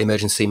for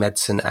emergency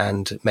medicine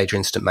and major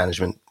incident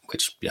management,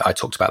 which I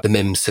talked about the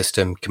MIMS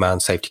system,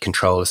 command, safety,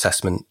 control,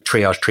 assessment,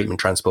 triage, treatment,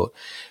 transport,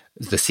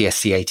 the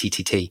CSCA,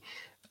 TTT.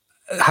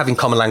 having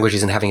common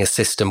languages and having a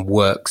system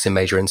works in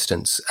major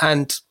instance.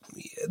 And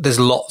there's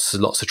lots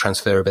and lots of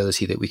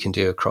transferability that we can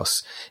do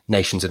across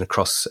nations and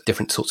across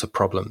different sorts of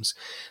problems.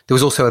 There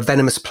was also a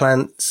venomous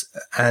plants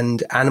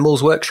and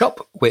animals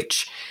workshop,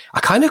 which I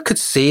kind of could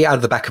see out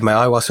of the back of my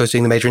eye whilst I was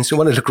doing the major incident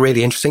one. It looked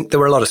really interesting. There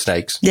were a lot of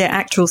snakes. Yeah,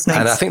 actual snakes.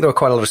 And I think there were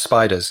quite a lot of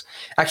spiders.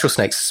 Actual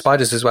snakes,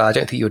 spiders as well. I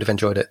don't think you would have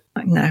enjoyed it.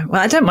 No.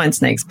 Well, I don't mind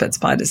snakes, but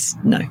spiders,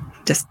 no.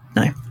 Just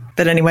no.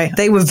 But anyway,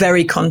 they were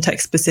very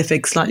context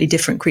specific, slightly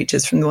different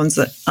creatures from the ones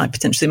that I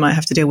potentially might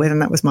have to deal with.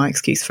 And that was my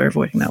excuse for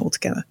avoiding that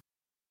altogether.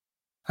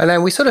 And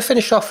then we sort of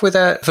finished off with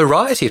a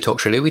variety of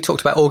talks, really. We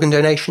talked about organ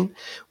donation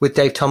with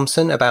Dave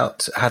Thompson,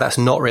 about how that's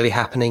not really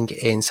happening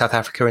in South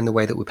Africa in the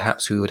way that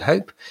we would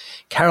hope.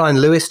 Caroline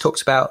Lewis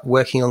talked about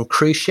working on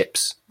cruise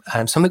ships,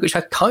 something which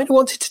I kind of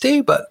wanted to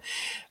do, but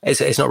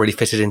it's not really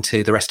fitted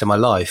into the rest of my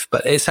life.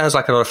 But it sounds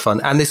like a lot of fun.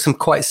 And there's some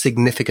quite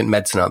significant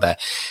medicine out there.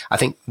 I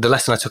think the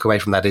lesson I took away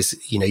from that is,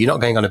 you're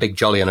not going on a big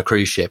jolly on a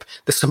cruise ship.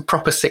 There's some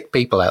proper sick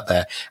people out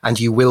there, and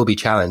you will be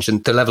challenged.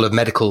 And the level of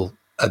medical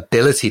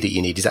ability that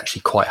you need is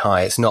actually quite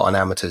high. It's not an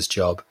amateur's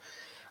job.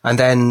 And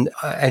then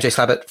MJ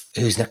Slabbert,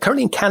 who's now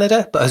currently in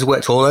Canada, but has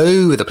worked all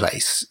over the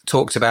place,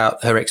 talked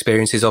about her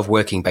experiences of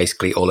working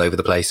basically all over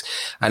the place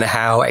and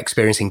how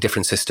experiencing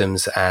different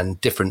systems and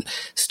different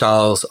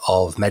styles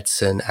of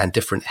medicine and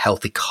different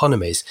health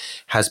economies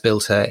has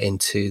built her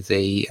into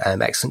the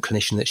excellent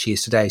clinician that she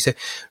is today. So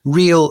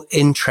real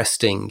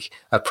interesting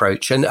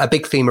approach, and a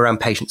big theme around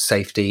patient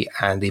safety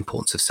and the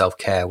importance of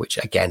self-care, which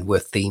again were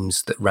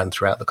themes that ran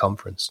throughout the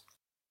conference.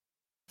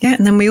 Yeah,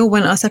 and then we all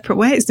went our separate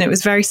ways, and it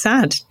was very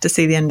sad to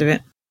see the end of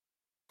it.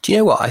 Do you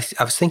know what?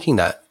 I was thinking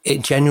that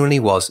it genuinely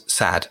was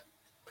sad,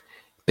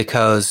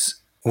 because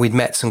we'd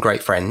met some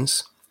great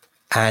friends,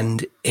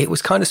 and it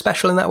was kind of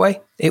special in that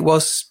way. It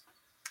was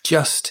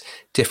just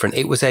different.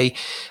 It was and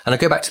I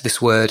go back to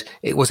this word,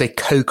 it was a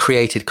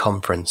co-created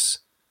conference.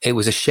 It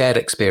was a shared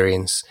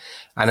experience,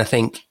 and I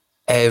think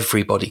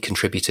everybody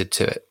contributed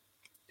to it,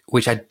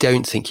 which I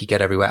don't think you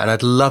get everywhere. And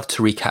I'd love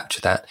to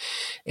recapture that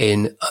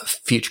in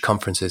future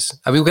conferences.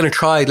 I mean, we're going to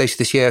try later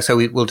this year. So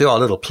we'll do our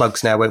little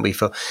plugs now, won't we,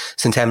 for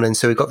St. Emlyn's.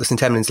 So we've got the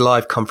St. Emlyn's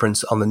Live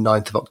conference on the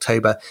 9th of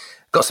October.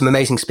 Got some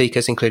amazing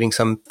speakers, including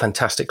some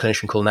fantastic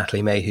clinician called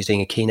Natalie May, who's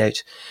doing a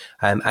keynote,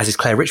 as is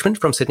Claire Richmond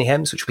from Sydney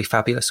Hems, which will be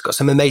fabulous. Got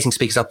some amazing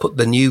speakers. I'll put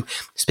the new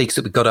speakers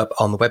that we've got up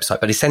on the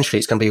website, but essentially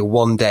it's going to be a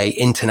one-day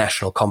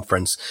international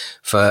conference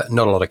for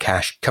not a lot of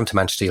cash. Come to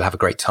Manchester, you'll have a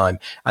great time.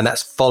 And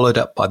that's followed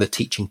up by the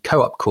teaching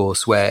co-op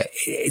course, where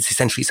it's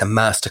a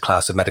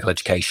masterclass of medical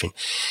education,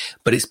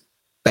 but it's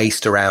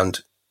based around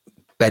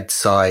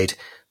bedside,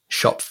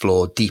 shop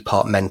floor,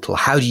 departmental.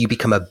 How do you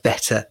become a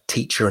better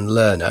teacher and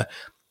learner?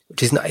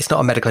 It's not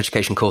a medical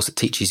education course that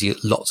teaches you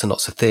lots and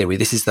lots of theory.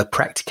 This is the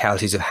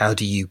practicalities of how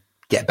do you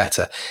get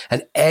better.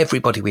 And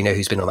everybody we know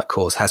who's been on that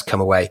course has come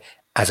away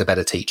as a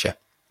better teacher,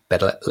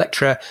 better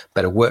lecturer,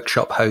 better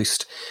workshop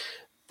host,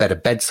 better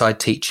bedside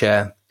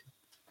teacher,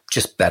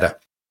 just better.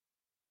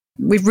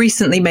 We've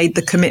recently made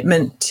the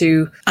commitment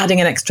to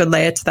adding an extra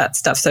layer to that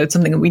stuff. So it's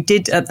something that we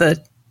did at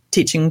the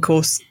teaching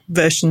course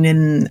version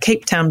in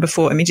Cape Town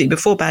immediately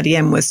before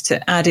badEM, was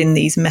to add in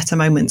these meta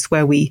moments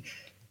where we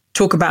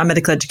talk about a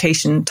medical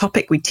education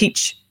topic, we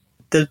teach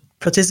the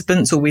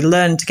participants, or we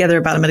learn together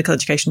about a medical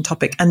education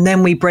topic, and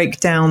then we break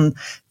down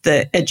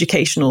the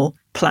educational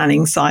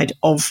planning side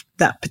of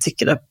that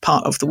particular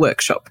part of the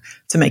workshop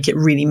to make it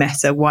really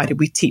meta. Why did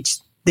we teach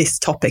this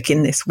topic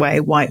in this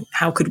way?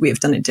 How could we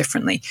have done it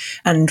differently?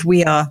 And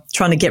we are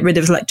trying to get rid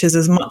of lectures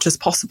as much as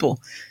possible,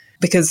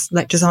 because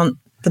lectures aren't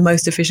the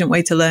most efficient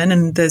way to learn,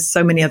 and there's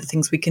so many other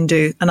things we can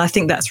do. And I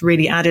think that's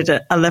really added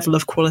a level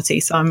of quality.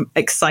 So I'm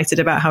excited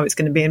about how it's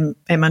going to be in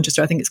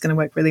Manchester. I think it's going to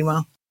work really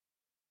well.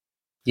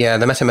 Yeah,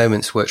 the meta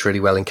moments worked really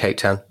well in Cape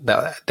Town.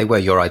 They were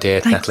your idea,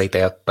 Thanks. Natalie,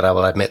 but I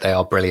will admit they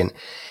are brilliant.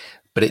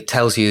 But it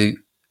tells you,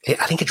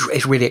 I think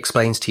it really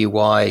explains to you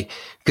why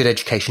good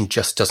education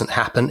just doesn't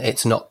happen.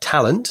 It's not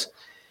talent.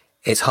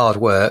 It's hard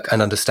work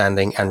and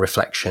understanding and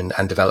reflection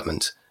and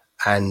development,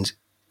 and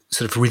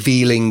sort of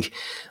revealing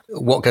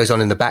what goes on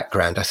in the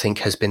background, I think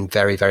has been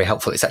very, very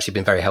helpful. It's actually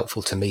been very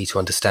helpful to me to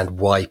understand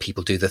why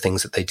people do the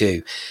things that they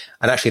do.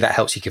 And actually that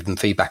helps you give them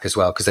feedback as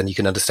well, because then you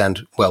can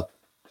understand, well,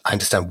 I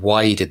understand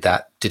why you did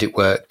that. Did it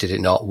work? Did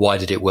it not? Why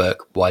did it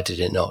work? Why did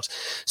it not?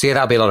 So yeah,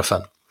 that'll be a lot of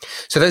fun.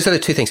 So those are the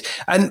two things.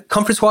 And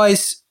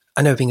conference-wise,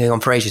 I know we've been going on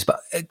for ages,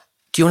 but do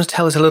you want to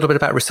tell us a little bit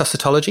about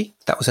resuscitology?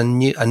 That was a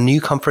new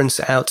conference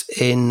out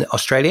in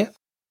Australia.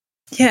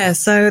 Yeah,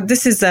 so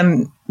this is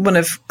one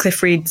of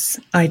Cliff Reed's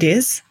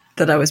ideas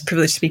that I was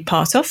privileged to be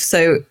part of.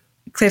 So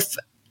Cliff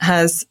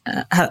has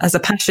a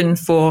passion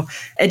for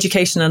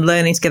education and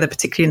learning together,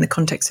 particularly in the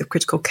context of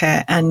critical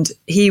care. And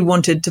he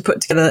wanted to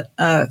put together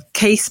a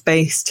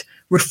case-based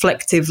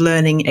reflective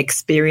learning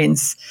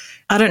experience.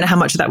 I don't know how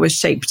much of that was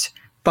shaped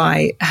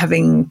by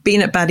having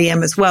been at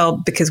badEM as well,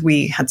 because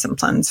we had some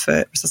plans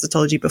for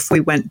resuscitology before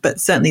we went, but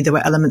certainly there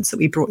were elements that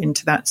we brought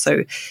into that.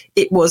 So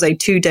it was a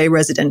 2-day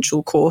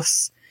residential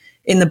course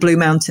in the Blue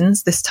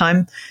Mountains this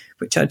time,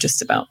 which are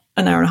just about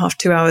an hour and a half,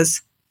 2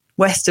 hours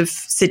west of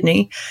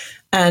Sydney.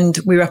 And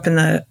we were up in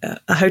a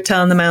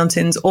hotel in the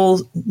mountains,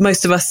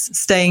 most of us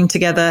staying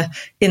together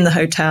in the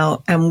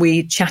hotel. And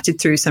we chatted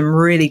through some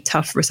really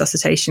tough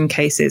resuscitation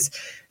cases.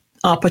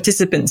 Our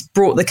participants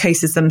brought the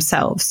cases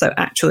themselves, so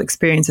actual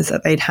experiences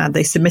that they'd had.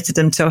 They submitted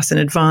them to us in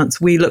advance.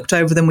 We looked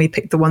over them. We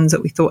picked the ones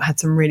that we thought had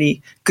some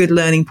really good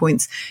learning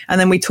points. And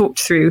then we talked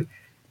through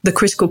the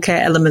critical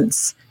care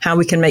elements, how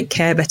we can make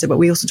care better. But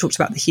we also talked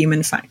about the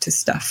human factors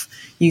stuff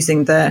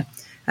using the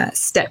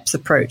STEPS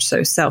approach,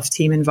 so self,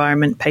 team,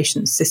 environment,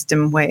 patient,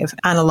 system way of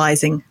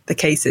analysing the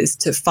cases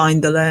to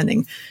find the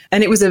learning.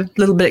 And it was a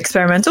little bit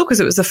experimental because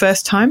it was the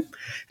first time,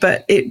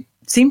 but it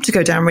seemed to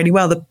go down really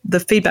well. The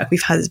feedback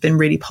we've had has been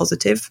really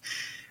positive.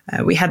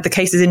 We had the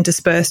cases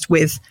interspersed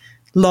with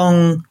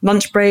long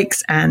lunch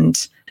breaks,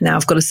 and now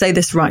I've got to say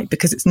this right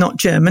because it's not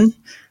German.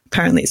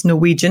 Apparently it's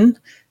Norwegian.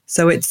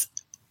 So it's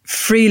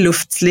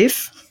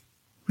Friluftsliv,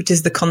 which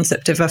is the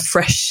concept of a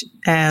fresh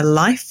air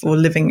life or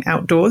living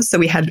outdoors. So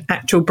we had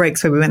actual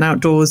breaks where we went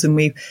outdoors and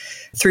we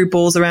threw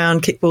balls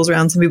around, kicked balls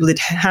around. Some people did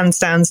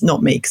handstands,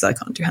 not me because I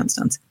can't do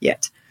handstands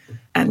yet.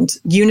 And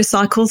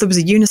unicycle, there was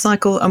a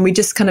unicycle, and we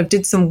just kind of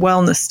did some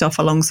wellness stuff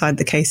alongside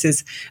the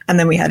cases. And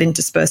then we had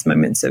interspersed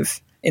moments of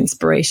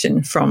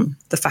inspiration from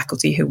the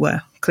faculty who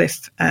were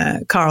Cliff,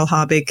 Carl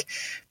Harbig,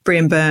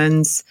 Brian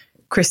Burns,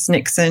 Chris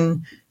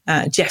Nixon,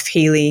 Jeff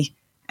Healy,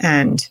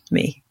 and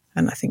me.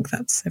 And I think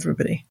that's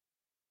everybody.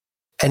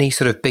 Any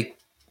sort of big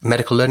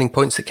medical learning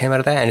points that came out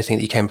of there? Anything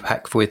that you came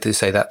back with to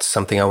say that's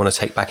something I want to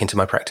take back into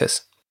my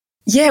practice?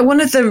 Yeah,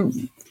 one of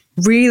the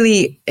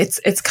really,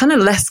 it's kind of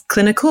less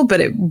clinical, but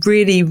it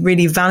really,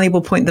 really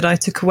valuable point that I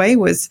took away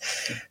was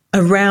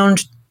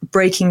around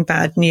breaking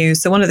bad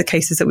news. So one of the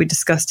cases that we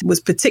discussed was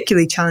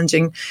particularly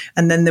challenging.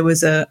 And then there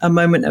was a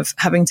moment of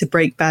having to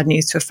break bad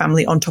news to a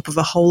family on top of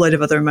a whole load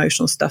of other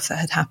emotional stuff that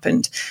had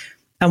happened.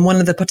 And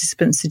one of the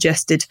participants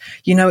suggested,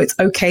 it's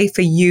okay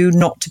for you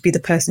not to be the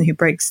person who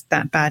breaks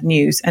that bad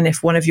news. And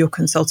if one of your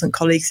consultant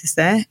colleagues is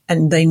there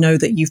and they know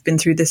that you've been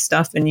through this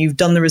stuff and you've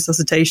done the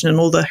resuscitation and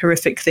all the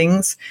horrific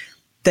things,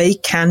 they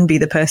can be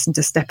the person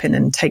to step in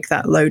and take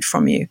that load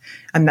from you.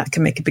 And that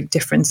can make a big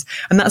difference.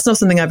 And that's not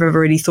something I've ever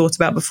really thought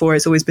about before.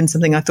 It's always been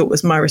something I thought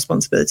was my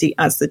responsibility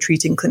as the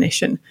treating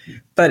clinician.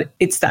 But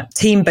it's that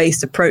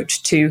team-based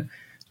approach to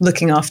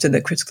looking after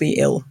the critically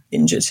ill,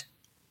 injured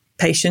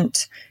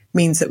patient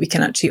means that we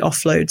can actually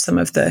offload some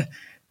of the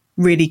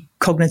really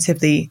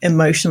cognitively,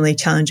 emotionally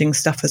challenging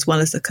stuff as well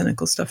as the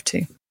clinical stuff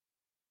too.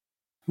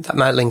 That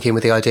might link in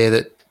with the idea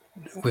that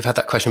we've had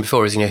that question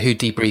before is, who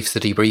debriefs the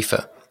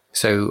debriefer?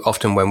 So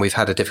often when we've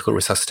had a difficult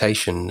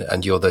resuscitation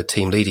and you're the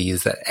team leader,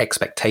 there's that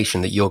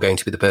expectation that you're going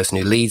to be the person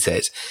who leads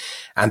it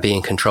and be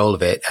in control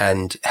of it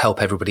and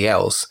help everybody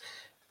else.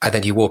 And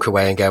then you walk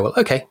away and go, well,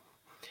 okay,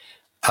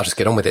 I'll just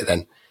get on with it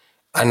then.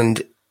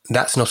 And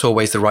that's not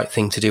always the right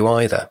thing to do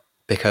either.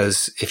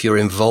 Because if you're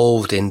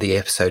involved in the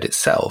episode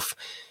itself,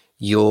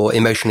 you're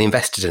emotionally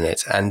invested in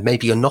it, and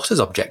maybe you're not as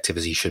objective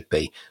as you should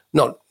be.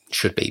 Not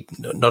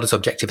as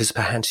objective as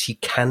perhaps you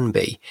can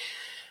be.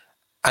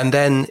 And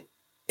then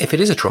if it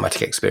is a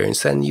traumatic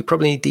experience, then you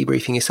probably need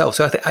debriefing yourself.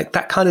 So I think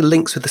that kind of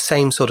links with the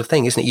same sort of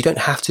thing, isn't it? You don't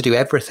have to do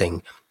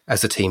everything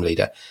as a team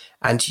leader,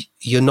 and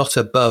you're not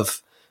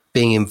above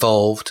being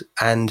involved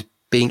and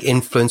being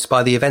influenced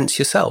by the events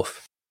yourself.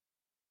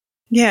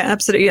 Yeah,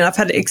 absolutely. And I've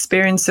had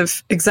experience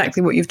of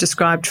exactly what you've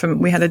described.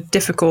 We had a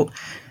difficult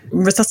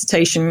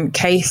resuscitation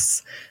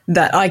case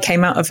that I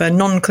came out of a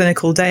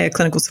non-clinical day, a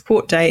clinical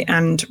support day,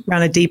 and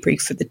ran a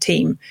debrief for the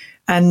team.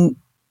 And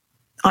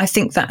I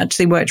think that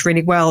actually worked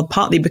really well,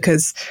 partly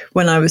because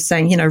when I was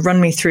saying, run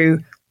me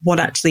through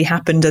what actually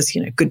happened as,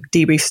 good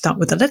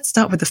debrief let's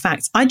start with the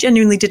facts. I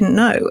genuinely didn't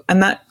know.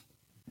 And that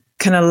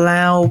can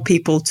allow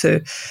people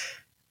to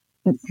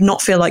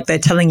not feel like they're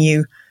telling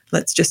you,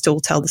 let's just all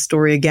tell the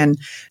story again.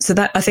 So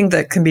that I think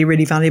that can be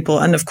really valuable.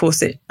 And of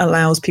course, it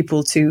allows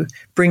people to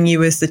bring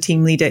you as the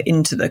team leader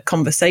into the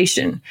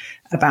conversation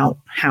about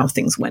how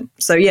things went.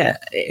 So yeah,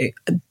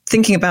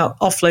 thinking about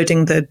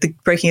offloading the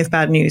breaking of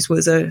bad news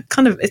was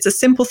it's a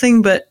simple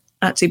thing, but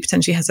actually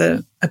potentially has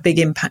a big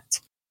impact.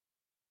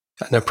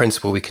 And a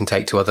principle we can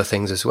take to other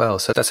things as well.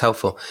 So that's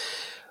helpful.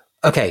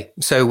 Okay,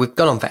 so we've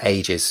gone on for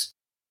ages.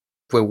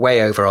 We're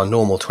way over our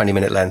normal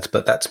 20-minute length,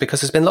 but that's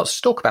because there's been lots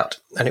to talk about.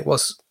 And it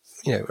was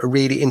a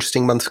really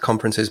interesting month for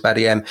conferences,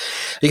 badEM.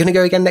 Are you going to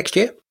go again next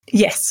year?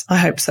 Yes, I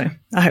hope so.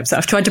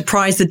 I've tried to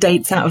prize the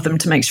dates out of them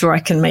to make sure I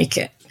can make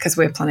it because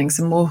we're planning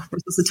some more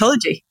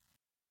resuscitology.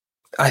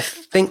 I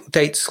think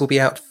dates will be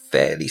out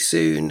fairly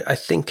soon. I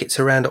think it's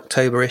around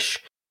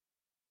October-ish,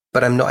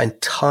 but I'm not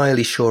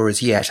entirely sure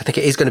as yet. I think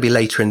it is going to be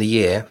later in the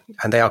year,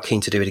 and they are keen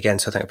to do it again,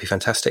 so I think it'll be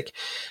fantastic.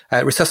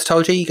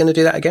 Resuscitology, are you going to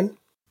do that again?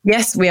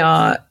 Yes, we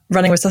are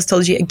running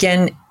resuscitology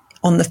again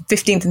on the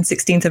 15th and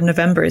 16th of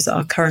November is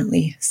our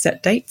currently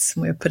set dates.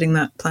 We're putting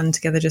that plan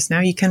together just now.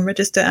 You can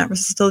register at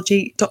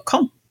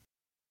resuscitology.com.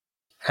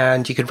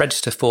 And you can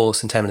register for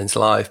St Emlyn's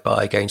Live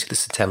by going to the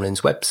St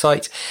Emlyn's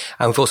website.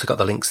 And we've also got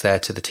the links there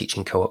to the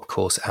Teaching Co-op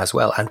course as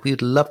well. And we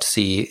would love to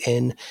see you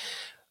in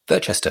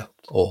Worcester,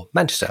 or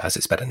Manchester as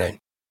it's better known.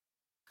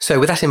 So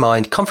with that in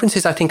mind,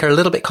 conferences, I think, are a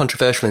little bit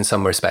controversial in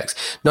some respects.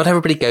 Not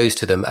everybody goes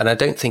to them, and I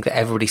don't think that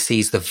everybody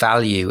sees the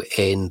value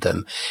in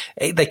them.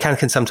 They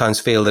can sometimes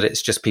feel that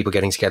it's just people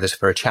getting together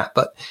for a chat,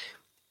 but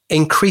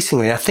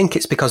increasingly, I think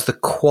it's because the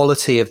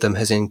quality of them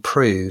has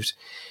improved.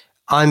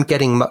 I'm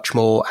getting much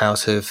more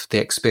out of the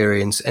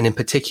experience, and in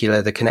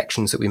particular, the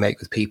connections that we make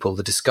with people,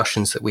 the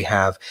discussions that we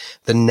have,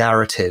 the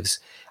narratives,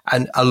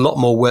 and a lot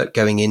more work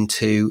going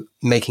into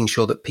making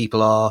sure that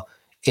people are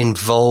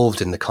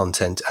involved in the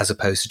content as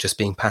opposed to just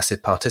being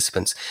passive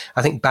participants.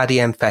 I think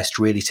badEMfest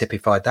really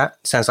typified that.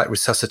 Sounds like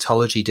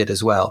Resuscitology did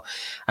as well.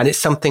 And it's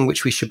something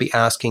which we should be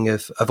asking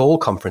of all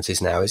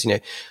conferences now is,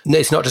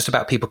 it's not just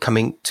about people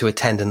coming to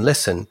attend and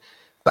listen,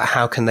 but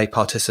how can they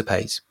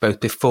participate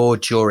both before,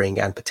 during,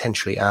 and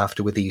potentially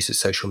after with the use of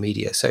social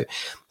media. So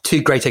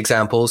 2 great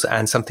examples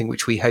and something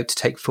which we hope to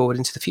take forward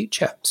into the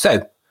future.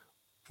 So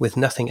with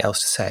nothing else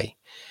to say,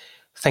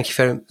 thank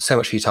you so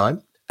much for your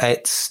time.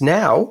 It's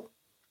now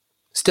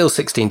still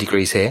 16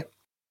 degrees here.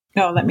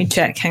 Oh, let me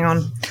check. Hang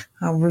on.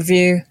 I'll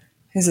review.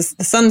 The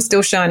sun's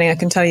still shining, I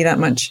can tell you that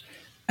much.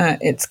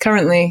 It's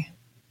currently,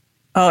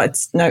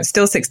 it's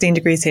still 16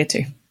 degrees here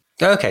too.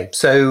 Okay,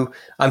 so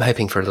I'm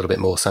hoping for a little bit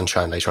more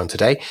sunshine later on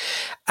today.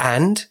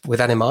 And with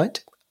that in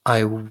mind,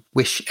 I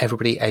wish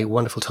everybody a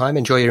wonderful time.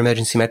 Enjoy your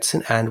emergency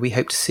medicine, and we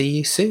hope to see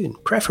you soon,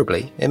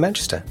 preferably in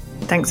Manchester.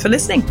 Thanks for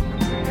listening.